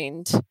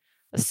behind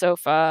the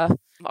sofa,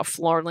 a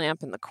floor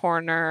lamp in the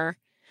corner.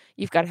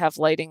 You've got to have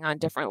lighting on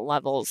different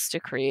levels to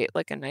create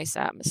like a nice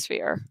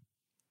atmosphere.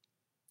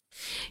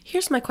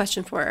 Here's my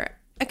question for her.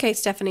 Okay,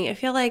 Stephanie, I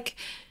feel like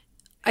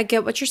I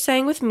get what you're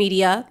saying with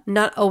media,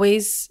 not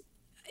always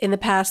in the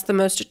past the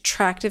most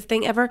attractive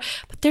thing ever,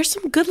 but there's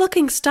some good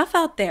looking stuff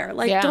out there.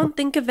 Like, don't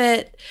think of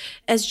it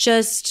as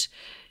just,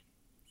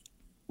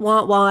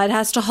 it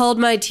has to hold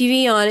my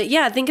TV on it.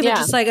 Yeah, think of it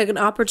just like an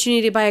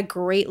opportunity to buy a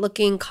great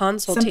looking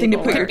console Something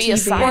table. to put your It could be a TV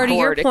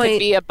sideboard. It could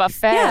be a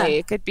buffet. Yeah.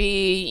 It could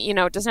be, it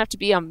doesn't have to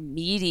be a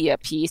media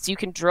piece. You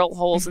can drill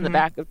holes in the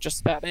back of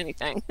just about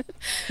anything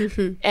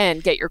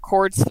and get your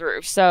cords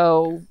through.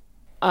 So,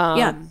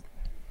 and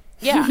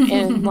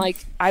like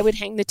I would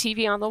hang the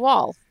TV on the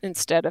wall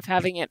instead of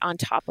having it on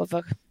top of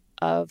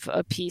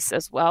a piece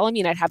as well.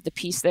 I'd have the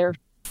piece there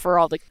for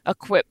all the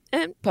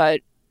equipment, but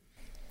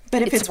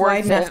if it's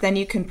wide enough, then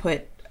you can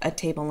put a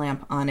table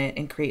lamp on it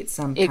and create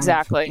some kind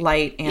of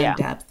light and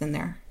depth in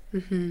there.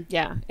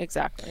 Yeah,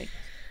 exactly.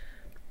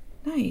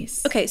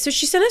 Nice. Okay, so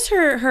she sent us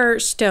her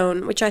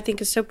stone, which I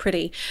think is so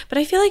pretty, but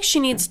I feel like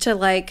she needs to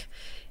like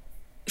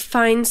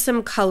find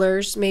some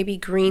colors. Maybe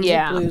greens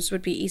and blues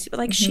would be easy, but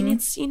like she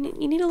needs you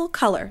need a little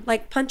color,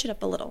 like punch it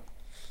up a little.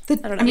 I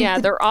don't know.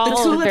 They're all the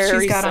tulips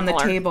very she's got similar.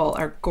 on the table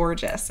are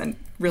gorgeous and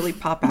really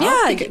pop out.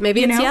 Yeah,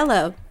 maybe it's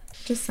yellow.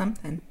 Just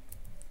something.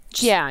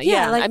 Yeah.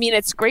 like-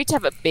 It's great to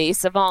have a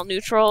base of all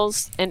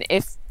neutrals,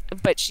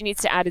 but she needs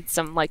to add in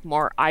some like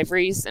more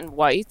ivories and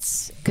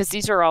whites because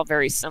these are all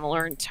very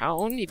similar in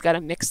tone. You've got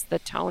to mix the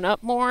tone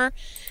up more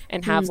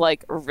and have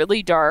like a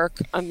really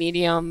dark, a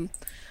medium,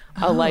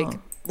 a like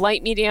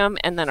light medium,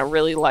 and then a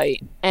really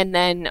light. And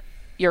then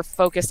your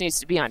focus needs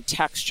to be on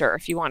texture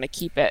if you want to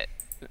keep it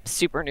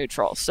super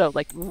neutral. So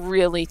like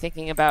really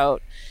thinking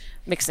about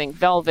mixing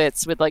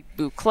velvets with like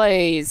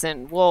bouclés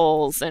and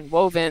wools and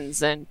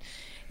wovens and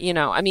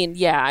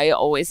I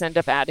always end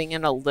up adding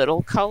in a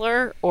little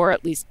color or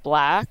at least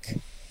black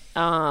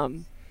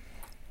to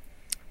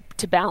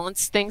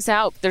balance things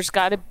out. There's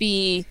got to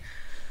be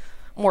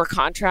more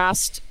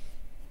contrast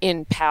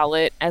in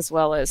palette as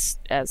well as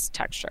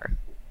texture.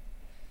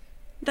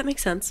 That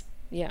makes sense.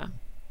 Yeah.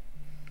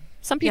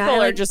 Some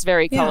people are just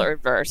very color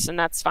adverse, and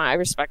that's fine. I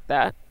respect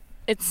that.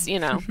 It's,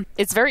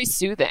 it's very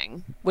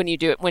soothing when you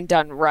do it, when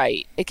done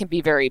right. It can be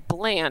very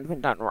bland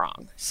when done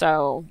wrong.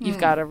 So you've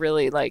got to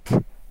really like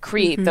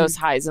create those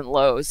highs and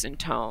lows in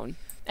tone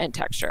and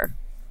texture.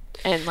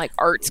 And like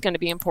art's going to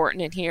be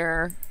important in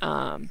here.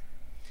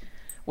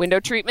 Window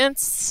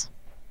treatments,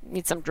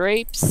 need some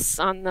drapes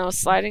on those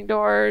sliding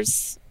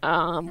doors.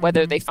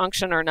 Whether they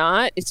function or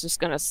not, it's just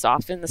going to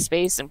soften the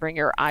space and bring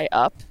your eye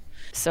up.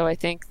 So I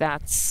think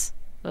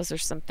those are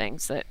some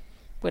things that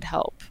would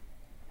help.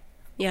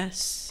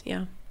 Yes,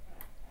 yeah.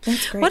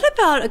 That's great. What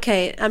about,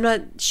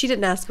 she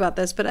didn't ask about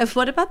this, but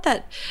what about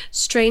that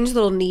strange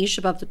little niche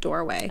above the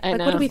doorway? I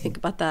know. What do we think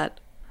about that?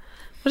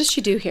 What does she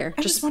do here?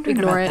 I just wondering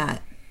ignore about it.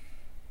 that.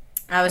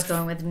 I was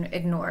going with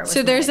ignore.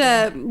 So there's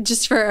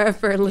just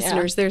for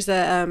listeners, there's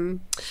a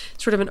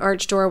sort of an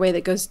arch doorway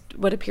that goes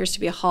what appears to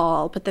be a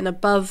hall, but then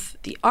above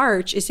the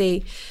arch is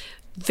a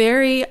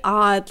very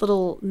odd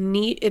little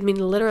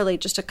literally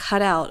just a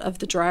cutout of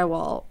the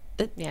drywall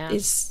that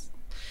is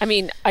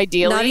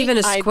ideally not even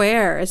a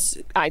square.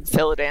 I'd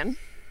fill it in.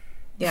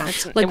 Yeah.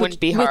 Like it wouldn't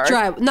be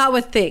hard. Not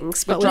with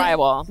things, but with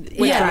drywall.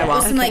 Yeah.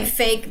 drywall. Some like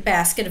fake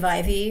basket of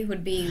ivy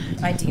would be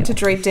ideal. To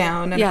drape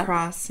down and Yeah.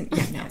 across. And,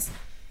 no.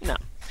 No.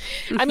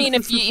 I mean,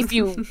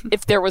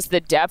 if there was the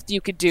depth,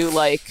 you could do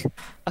like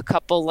a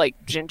couple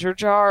like ginger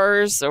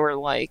jars or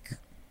like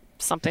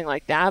something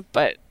like that.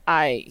 But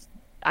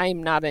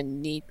I'm not a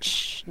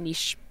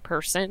niche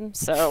person,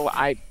 so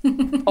I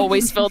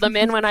always fill them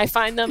in when I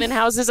find them in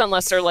houses,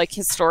 unless they're like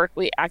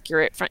historically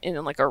accurate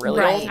in like a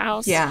really old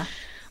house. Yeah.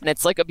 And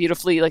it's like a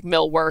beautifully like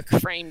millwork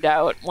framed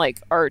out,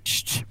 like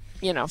arched,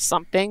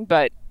 something.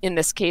 But in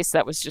this case,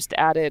 that was just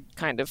added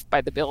kind of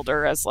by the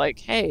builder as like,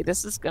 hey,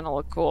 this is gonna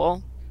look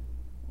cool.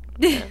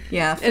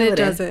 Yeah. and it in.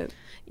 doesn't.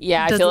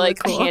 Yeah, I Doesn't feel look like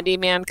cool. a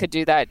handyman could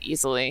do that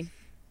easily.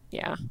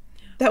 Yeah.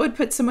 That would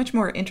put so much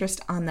more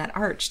interest on that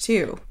arch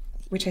too,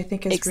 which I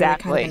think is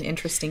Exactly. really kind of an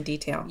interesting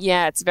detail.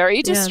 Yeah, it's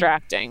very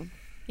distracting.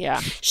 Yeah.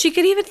 She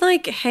could even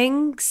like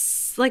hang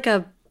like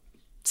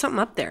something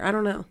up there. I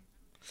don't know.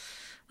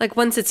 Like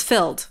once it's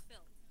filled,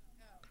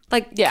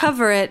 like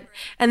cover it,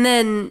 and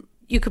then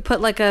you could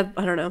put like a,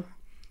 I don't know,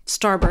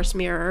 starburst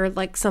mirror or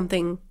like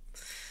something.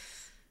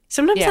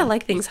 Sometimes I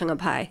like things hung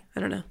up high. I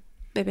don't know.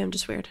 Maybe I'm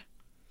just weird.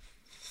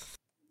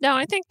 No,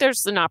 I think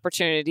there's an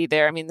opportunity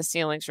there. I mean, the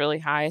ceiling's really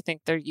high. I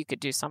think there you could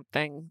do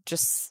something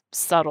just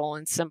subtle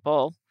and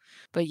simple.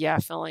 But yeah,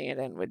 filling it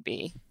in would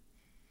be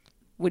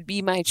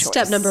my choice.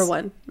 Step number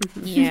 1.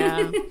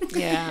 Yeah.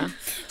 Yeah.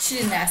 She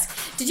didn't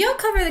ask. Did y'all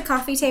cover the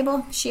coffee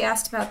table? She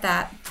asked about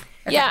that.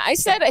 Okay. Yeah, I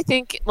said I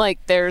think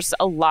like there's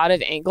a lot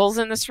of angles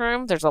in this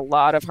room. There's a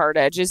lot of hard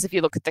edges. If you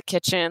look at the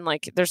kitchen,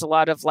 like there's a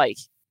lot of like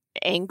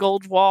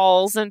angled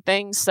walls and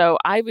things. So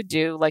I would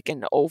do like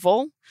an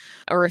oval,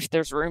 or if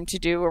there's room to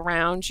do a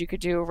round, you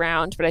could do a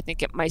round. But I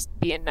think it might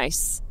be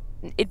nice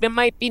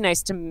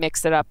to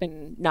mix it up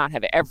and not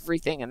have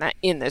everything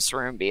in this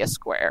room be a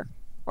square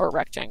or a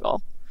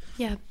rectangle.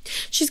 Yeah.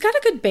 She's got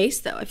a good base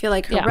though. I feel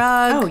like her Yeah.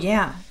 rug. Oh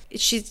yeah.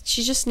 She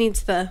just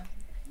needs the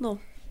little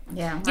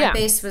Yeah, my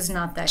base was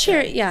not that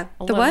cheer. good. Yeah.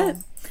 The little. what?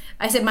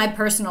 I said my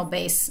personal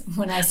base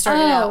when I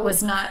started out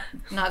was not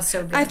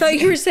so good. I thought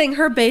you were saying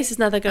her base is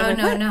not that good. Oh, I'm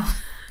like, no, what? no.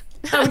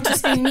 That would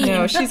just be mean.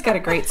 No, she's got a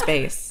great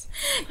space.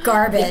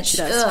 Garbage. She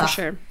does, Ugh. for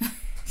sure.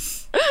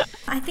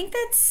 I think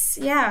that's,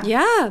 yeah.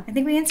 Yeah. I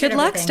think we answered Good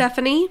luck, everything.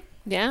 Stephanie.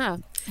 Yeah.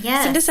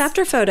 Yes. Send us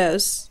after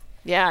photos.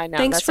 Yeah, I know.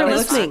 Thanks That's for always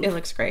listening. fun. It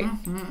looks great.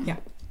 Yeah.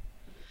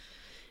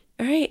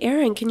 All right,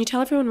 Erin, can you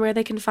tell everyone where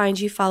they can find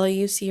you, follow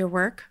you, see your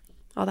work,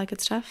 all that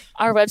good stuff?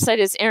 Our website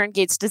is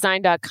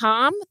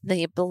eringatesdesign.com.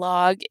 The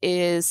blog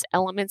is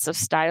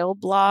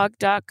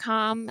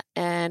elementsofstyleblog.com.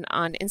 And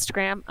on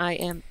Instagram, I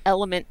am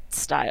Element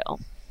Style.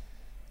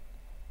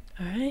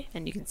 All right.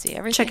 And you can see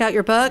everything. Check out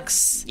your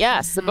books.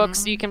 Yes, the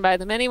books, you can buy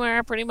them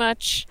anywhere pretty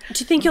much. Do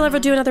you think you'll ever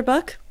do another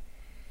book?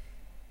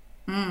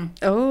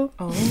 Oh.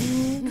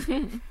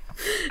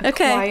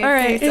 Okay. Quiet All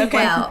right. face. Okay.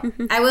 Well,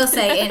 I will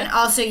say, and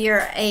also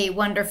you're a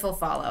wonderful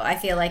follow. I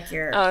feel like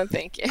you're Oh,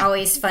 thank you.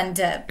 always fun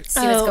to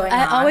see what's going on.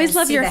 I always and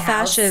love see your the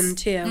house. fashion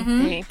too.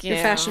 Thank you.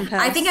 Your fashion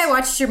post. I think I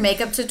watched your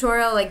makeup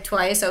tutorial like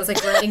twice. I was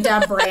like writing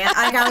down brand.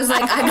 I was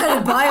like, I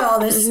gotta buy all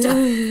this stuff.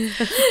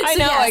 I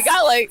know.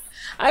 yes.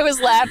 I was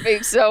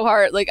laughing so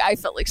hard. Like, I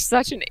felt like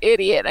such an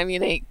idiot. I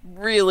mean, I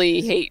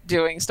really hate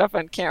doing stuff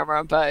on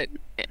camera, but,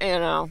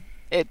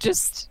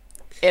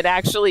 it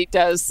actually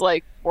does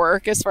like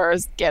work as far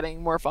as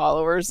getting more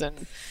followers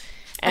and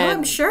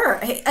I'm sure.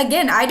 Hey,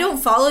 again, I don't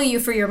follow you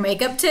for your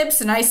makeup tips,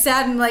 and I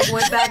sat and like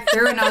went back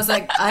through, and I was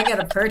like, I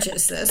gotta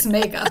purchase this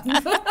makeup.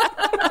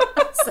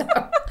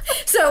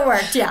 so it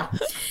worked, yeah.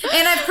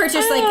 And I've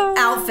purchased like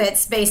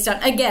outfits based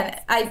on, again,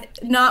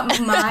 not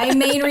my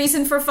main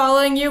reason for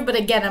following you, but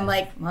again, I'm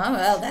like,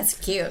 well, that's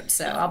cute,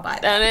 so I'll buy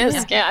that. That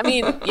is, yeah. I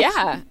mean,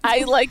 yeah, I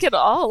like it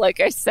all. Like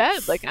I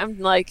said, like I'm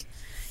like,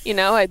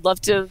 I'd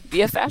love to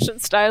be a fashion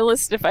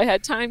stylist if I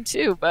had time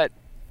too, but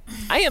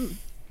I am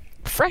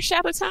fresh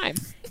out of time.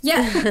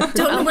 Yeah,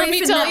 don't Let wait me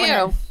for tell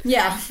that one. you.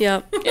 Yeah.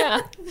 Yep. Yeah,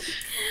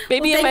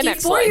 maybe in my Thank you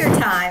next for life. your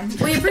time.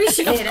 We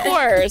appreciate it. Of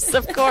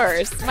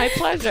course, my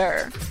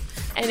pleasure.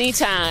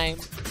 Anytime.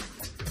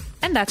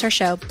 And that's our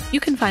show. You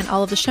can find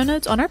all of the show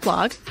notes on our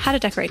blog,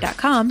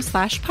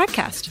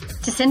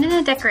 howtodecorate.com/podcast. To send in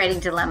a decorating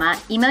dilemma,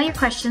 email your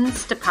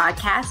questions to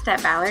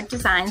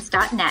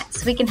podcast@ballarddesigns.net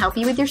so we can help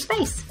you with your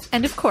space.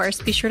 And of course,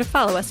 be sure to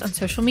follow us on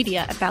social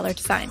media at Ballard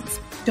Designs.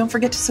 Don't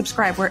forget to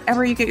subscribe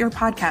wherever you get your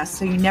podcasts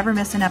so you never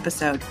miss an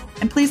episode.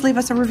 And please leave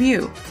us a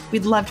review.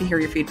 We'd love to hear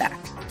your feedback.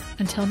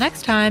 Until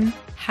next time,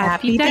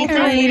 happy Happy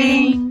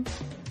decorating.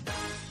 decorating.